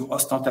nature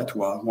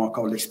ostentatoire, ou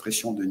encore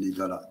l'expression d'une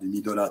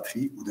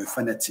idolâtrie ou d'un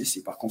fanatisme,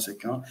 et par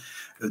conséquent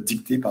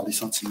dicté par des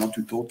sentiments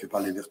tout autres que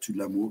par les vertus de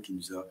l'amour que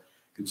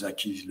nous a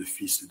acquis le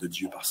Fils de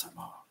Dieu par sa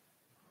mort.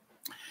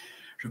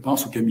 Je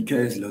pense aux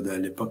kamikazes à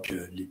l'époque,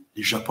 les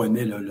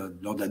Japonais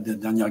lors de la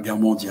dernière guerre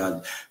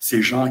mondiale.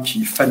 Ces gens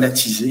qui,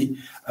 fanatisés,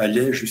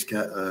 allaient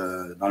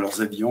dans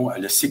leurs avions,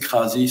 allaient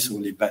s'écraser sur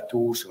les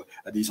bateaux,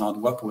 à des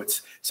endroits pour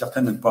être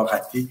certains de ne pas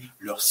rater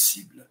leur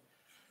cible.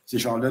 Ces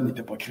gens-là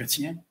n'étaient pas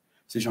chrétiens.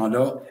 Ces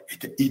gens-là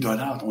étaient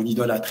idolâtres. On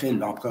idolâtrait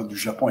l'empereur du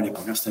Japon à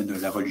l'époque. C'était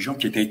la religion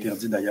qui était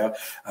interdite d'ailleurs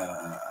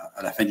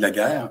à la fin de la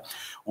guerre.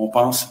 On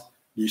pense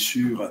bien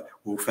sûr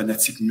aux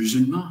fanatiques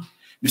musulmans.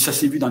 Mais ça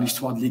s'est vu dans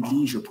l'histoire de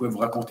l'Église. Je pourrais vous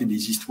raconter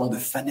des histoires de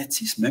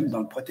fanatisme, même dans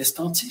le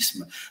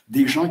protestantisme.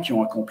 Des gens qui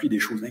ont accompli des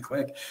choses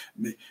incroyables.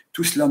 Mais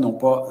tout cela n'ont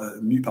pas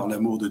mu par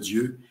l'amour de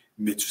Dieu,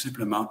 mais tout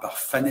simplement par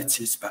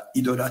fanatisme, par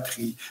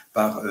idolâtrie,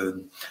 par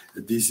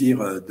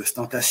désir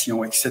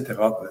d'ostentation, etc.,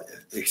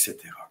 etc.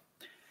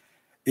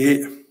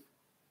 Et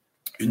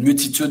une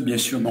multitude, bien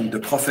sûr, donc, de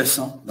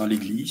professants dans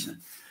l'Église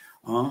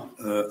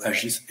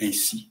agissent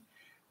ainsi.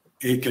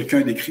 Et quelqu'un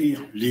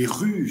d'écrire « Les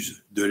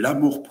ruses de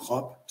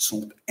l'amour-propre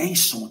sont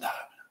insondables.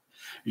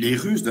 Les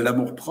ruses de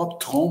l'amour-propre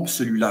trompent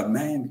celui-là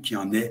même qui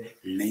en est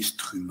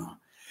l'instrument.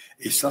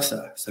 Et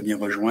ça vient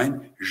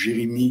rejoindre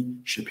Jérémie,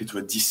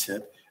 chapitre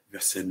 17,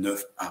 versets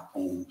 9 à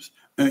 11.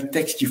 Un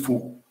texte qu'il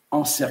faut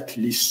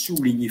encercler,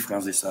 souligner,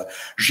 frères et sœurs.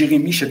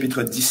 Jérémie,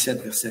 chapitre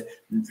 17, versets,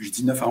 je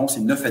dis 9 à 11, c'est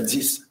 9 à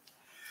 10.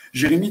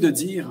 Jérémie de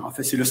dire, en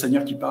fait, c'est le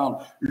Seigneur qui parle,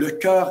 le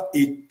cœur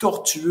est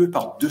tortueux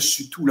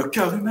par-dessus tout, le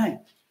cœur humain,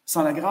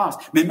 sans la grâce.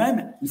 Mais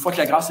même, une fois que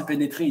la grâce est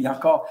pénétrée, il y a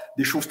encore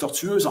des choses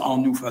tortueuses en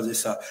nous, frères et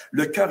sœurs.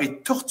 Le cœur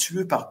est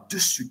tortueux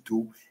par-dessus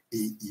tout et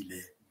il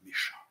est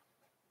méchant.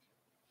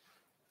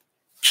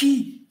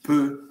 Qui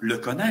peut le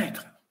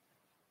connaître?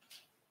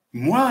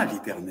 Moi,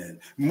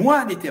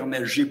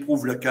 l'Éternel,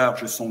 j'éprouve le cœur,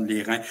 je sonde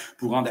les reins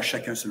pour rendre à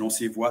chacun selon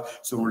ses voies,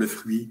 selon le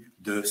fruit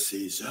de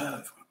ses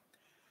œuvres.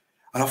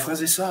 Alors,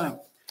 frères et sœurs,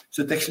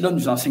 ce texte-là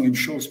nous enseigne une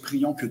chose,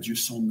 prions que Dieu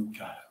sonde nos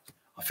cœurs.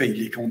 En fait,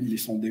 il les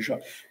sonde déjà,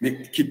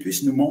 mais qu'il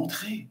puisse nous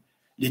montrer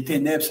les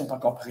ténèbres sont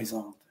encore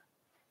présentes.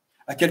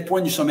 À quel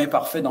point nous sommes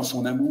imparfaits dans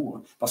son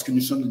amour, parce que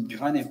nous sommes une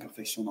grande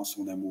imperfection dans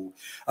son amour,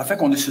 afin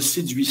qu'on ne se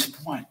séduise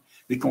point,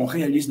 mais qu'on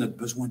réalise notre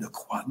besoin de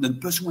croire, notre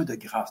besoin de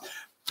grâce,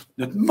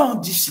 notre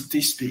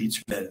mendicité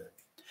spirituelle.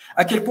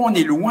 À quel point on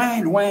est loin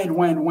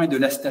de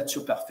la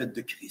stature parfaite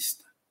de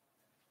Christ.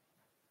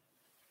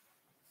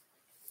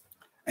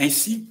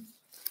 Ainsi,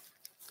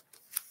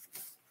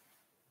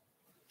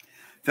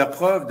 faire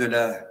preuve de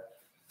la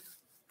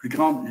plus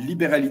grande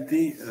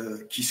libéralité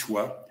qui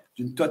soit,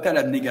 d'une totale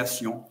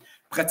abnégation,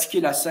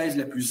 pratiquer l'ascèse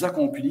la plus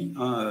accomplie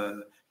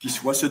qui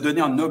soit, se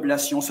donner en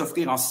oblation,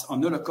 s'offrir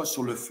en holocauste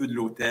sur le feu de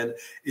l'autel,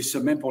 et ce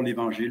même pour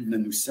l'Évangile ne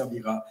nous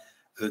servira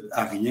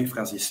à rien,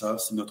 frères et sœurs,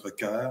 si notre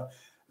cœur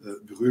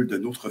brûle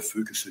d'un autre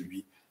feu que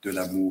celui de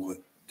l'amour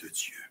de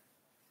Dieu.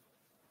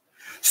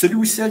 Celui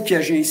ou celle qui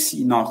agit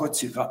ainsi n'en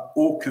retirera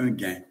aucun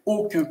gain,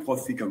 aucun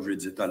profit, comme je le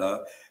disais tout à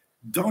l'heure,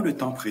 dans le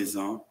temps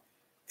présent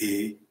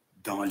et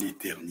dans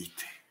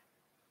l'éternité.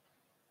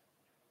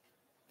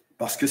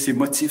 Parce que ses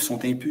motifs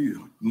sont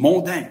impurs,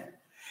 mondains,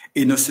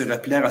 et ne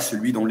saurait plaire à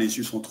celui dont les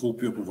yeux sont trop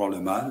purs pour voir le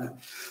mal,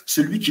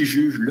 celui qui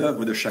juge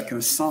l'œuvre de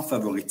chacun sans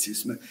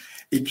favoritisme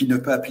et qui ne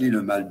peut appeler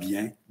le mal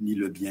bien ni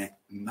le bien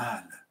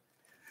mal.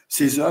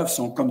 Ses œuvres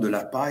sont comme de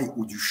la paille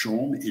ou du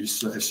chaume, et elles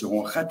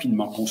seront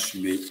rapidement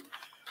consumées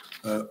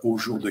au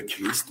jour de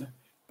Christ,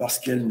 parce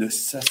qu'elles ne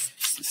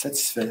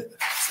satisfont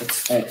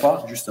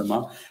pas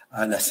justement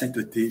à la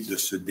sainteté de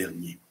ce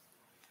dernier.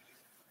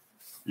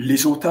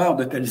 Les auteurs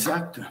de tels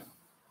actes,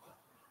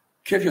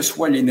 quelle que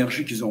soit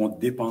l'énergie qu'ils auront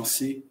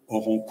dépensée,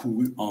 auront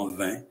couru en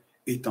vain,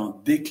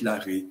 étant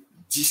déclarés,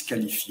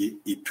 disqualifiés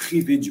et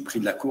privés du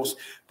prix de la course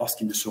parce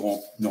qu'ils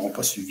n'auront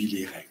pas suivi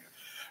les règles.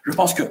 Je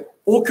pense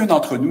qu'aucun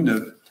d'entre nous,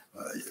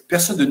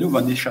 personne de nous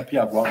va n'échapper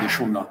à voir des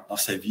choses dans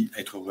sa vie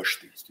être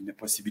rejetées. C'est une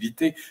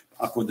impossibilité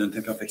en cause de notre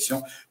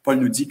imperfection. Paul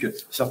nous dit que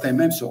certains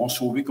même seront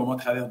sauvés comme à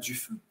travers du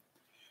feu.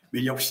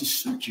 Mais il y a aussi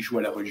ceux qui jouent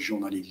à la religion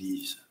dans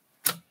l'Église.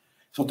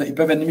 Ils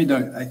peuvent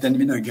être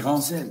animés d'un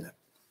grand zèle.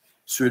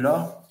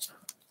 Ceux-là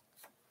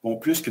vont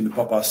plus que ne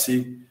pas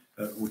passer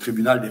au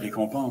tribunal des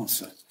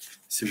récompenses.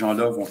 Ces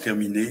gens-là vont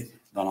terminer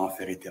dans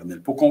l'enfer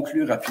éternel. Pour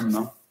conclure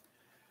rapidement,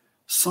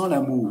 sans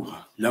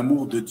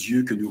l'amour de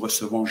Dieu que nous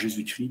recevons en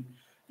Jésus-Christ,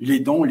 les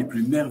dons les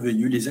plus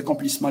merveilleux, les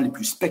accomplissements les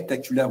plus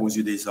spectaculaires aux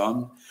yeux des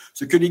hommes,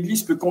 ce que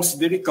l'Église peut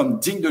considérer comme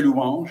digne de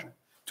louange,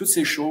 toutes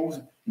ces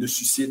choses ne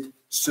suscitent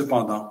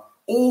cependant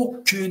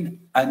aucune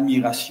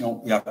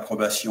admiration et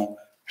approbation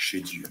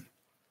chez Dieu.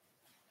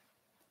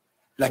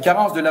 La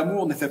carence de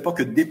l'amour ne fait pas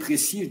que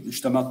déprécier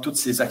justement toutes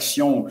ces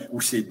actions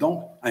ou ces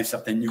dons à un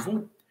certain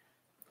niveau.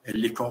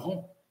 Elle les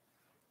corrompt.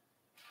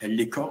 Elle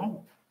les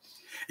corrompt.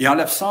 Et en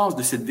l'absence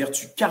de cette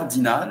vertu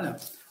cardinale,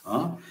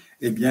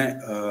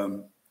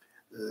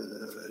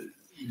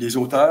 les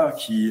auteurs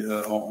qui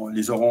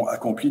les auront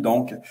accomplis,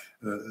 donc,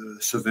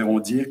 se verront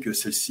dire que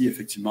celles-ci,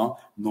 effectivement,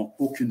 n'ont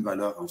aucune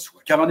valeur en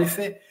soi. Car en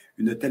effet,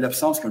 une telle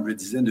absence, comme je le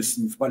disais, ne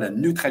signifie pas la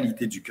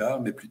neutralité du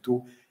cœur, mais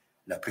plutôt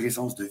la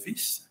présence de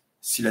vice.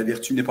 Si la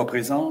vertu n'est pas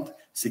présente,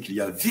 c'est qu'il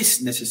y a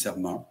vice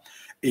nécessairement.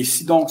 Et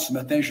si donc, ce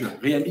matin, je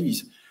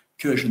réalise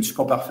que je ne suis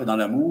pas parfait dans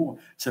l'amour,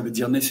 ça veut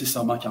dire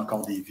nécessairement qu'il y a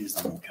encore des vices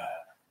dans mon cœur.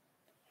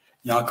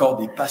 Il y a encore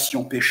des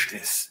passions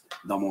pécheresses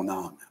dans mon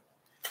âme.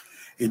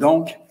 Et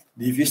donc,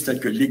 des vices tels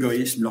que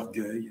l'égoïsme,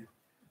 l'orgueil,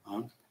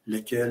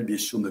 lesquels, bien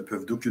sûr, ne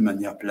peuvent d'aucune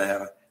manière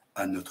plaire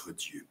à notre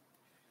Dieu.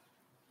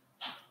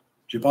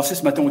 J'ai pensé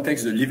ce matin au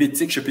texte de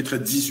Lévitique, chapitre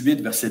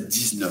 18, verset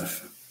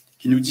 19,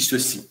 qui nous dit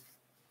ceci.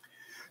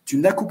 « Tu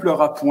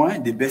n'accoupleras point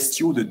des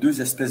bestiaux de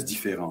deux espèces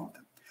différentes.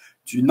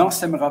 Tu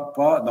n'ensèmeras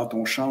pas dans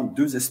ton champ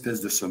deux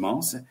espèces de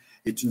semences,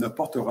 et tu ne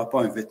porteras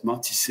pas un vêtement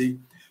tissé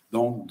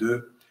donc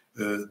de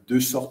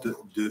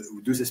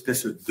deux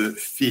espèces de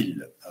fils. »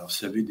 Alors,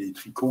 si vous avez des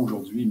tricots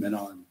aujourd'hui,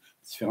 maintenant,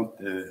 différentes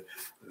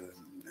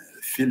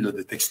fils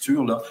de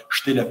texture, là,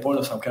 jetez-les pas,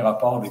 là, ça n'a aucun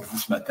rapport avec vous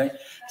ce matin.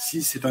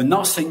 Si c'est un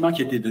enseignement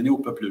qui a été donné au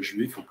peuple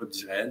juif, au peuple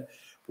d'Israël,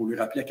 pour lui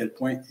rappeler à quel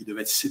point il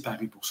devait être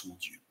séparé pour son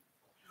Dieu.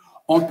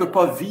 On ne peut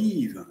pas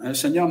vivre. Le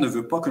Seigneur ne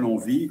veut pas que l'on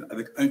vive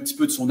avec un petit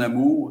peu de son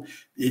amour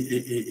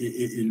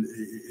et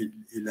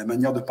la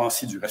manière de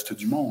penser du reste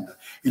du monde.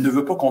 Il ne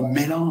veut pas qu'on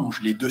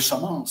mélange les deux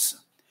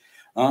semences,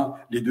 hein,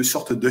 les deux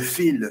sortes de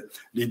fils,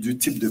 les deux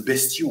types de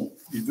bestiaux.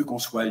 Il veut qu'on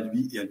soit à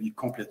lui et à lui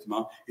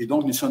complètement. Et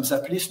donc, nous sommes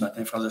appelés ce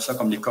matin, frères et sœurs,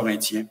 comme les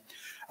Corinthiens,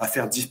 à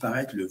faire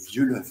disparaître le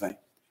vieux levain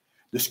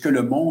de ce que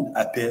le monde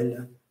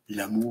appelle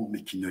l'amour,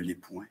 mais qui ne l'est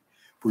point,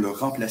 pour le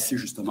remplacer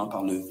justement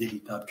par le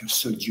véritable que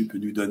seul Dieu peut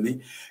nous donner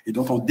et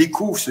dont on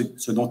découvre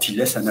ce dont il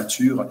est sa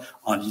nature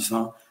en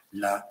lisant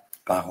la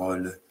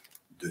parole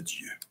de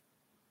Dieu.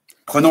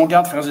 Prenons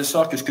garde, frères et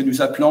sœurs, que ce que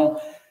nous appelons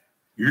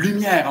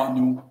lumière en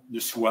nous ne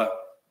soit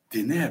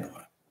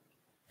ténèbres.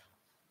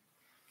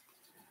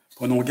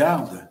 Prenons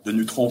garde de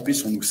nous tromper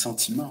sur nos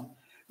sentiments,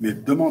 mais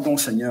demandons au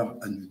Seigneur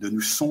de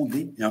nous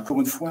sonder et encore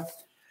une fois,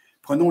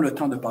 prenons le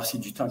temps de passer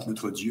du temps avec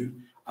notre Dieu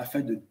afin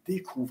de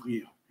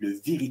découvrir le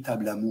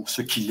véritable amour,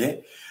 ce qu'il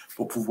est,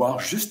 pour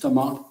pouvoir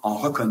justement en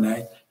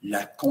reconnaître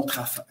la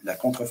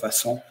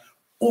contrefaçon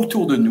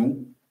autour de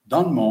nous,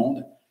 dans le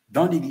monde,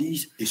 dans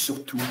l'Église et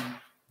surtout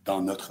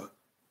dans notre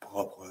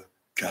propre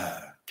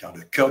cœur. Car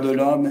le cœur de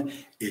l'homme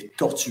est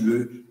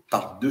tortueux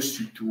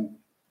par-dessus tout.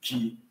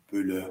 Qui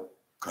peut le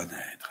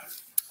connaître?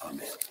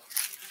 Amen.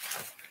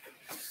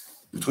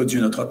 Notre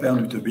Dieu, notre Père,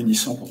 nous te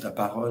bénissons pour ta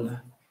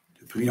parole.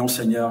 Te prions,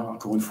 Seigneur,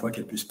 encore une fois,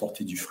 qu'elle puisse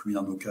porter du fruit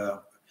dans nos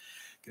cœurs,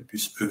 qu'elle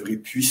puisse œuvrer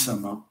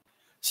puissamment,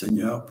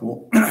 Seigneur,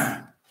 pour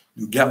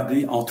nous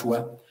garder en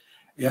toi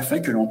et afin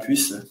que l'on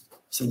puisse,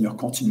 Seigneur,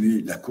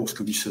 continuer la course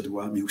comme il se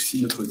doit, mais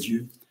aussi, notre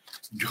Dieu,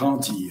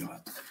 grandir,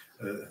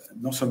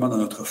 non seulement dans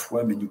notre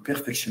foi, mais nous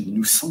perfectionner,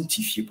 nous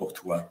sanctifier pour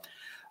toi,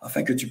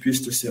 afin que tu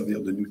puisses te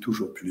servir de nous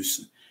toujours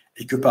plus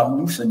et que par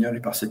nous, Seigneur,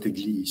 et par cette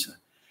Église,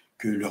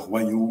 que le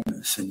royaume,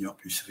 Seigneur,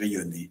 puisse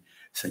rayonner,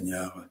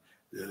 Seigneur,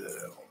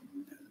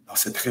 dans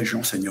cette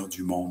région, Seigneur,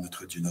 du monde,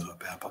 notre Dieu, notre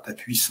Père, par ta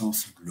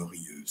puissance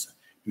glorieuse.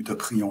 Nous te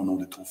prions au nom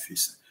de ton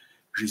Fils,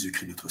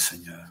 Jésus-Christ, notre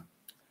Seigneur.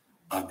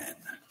 Amen.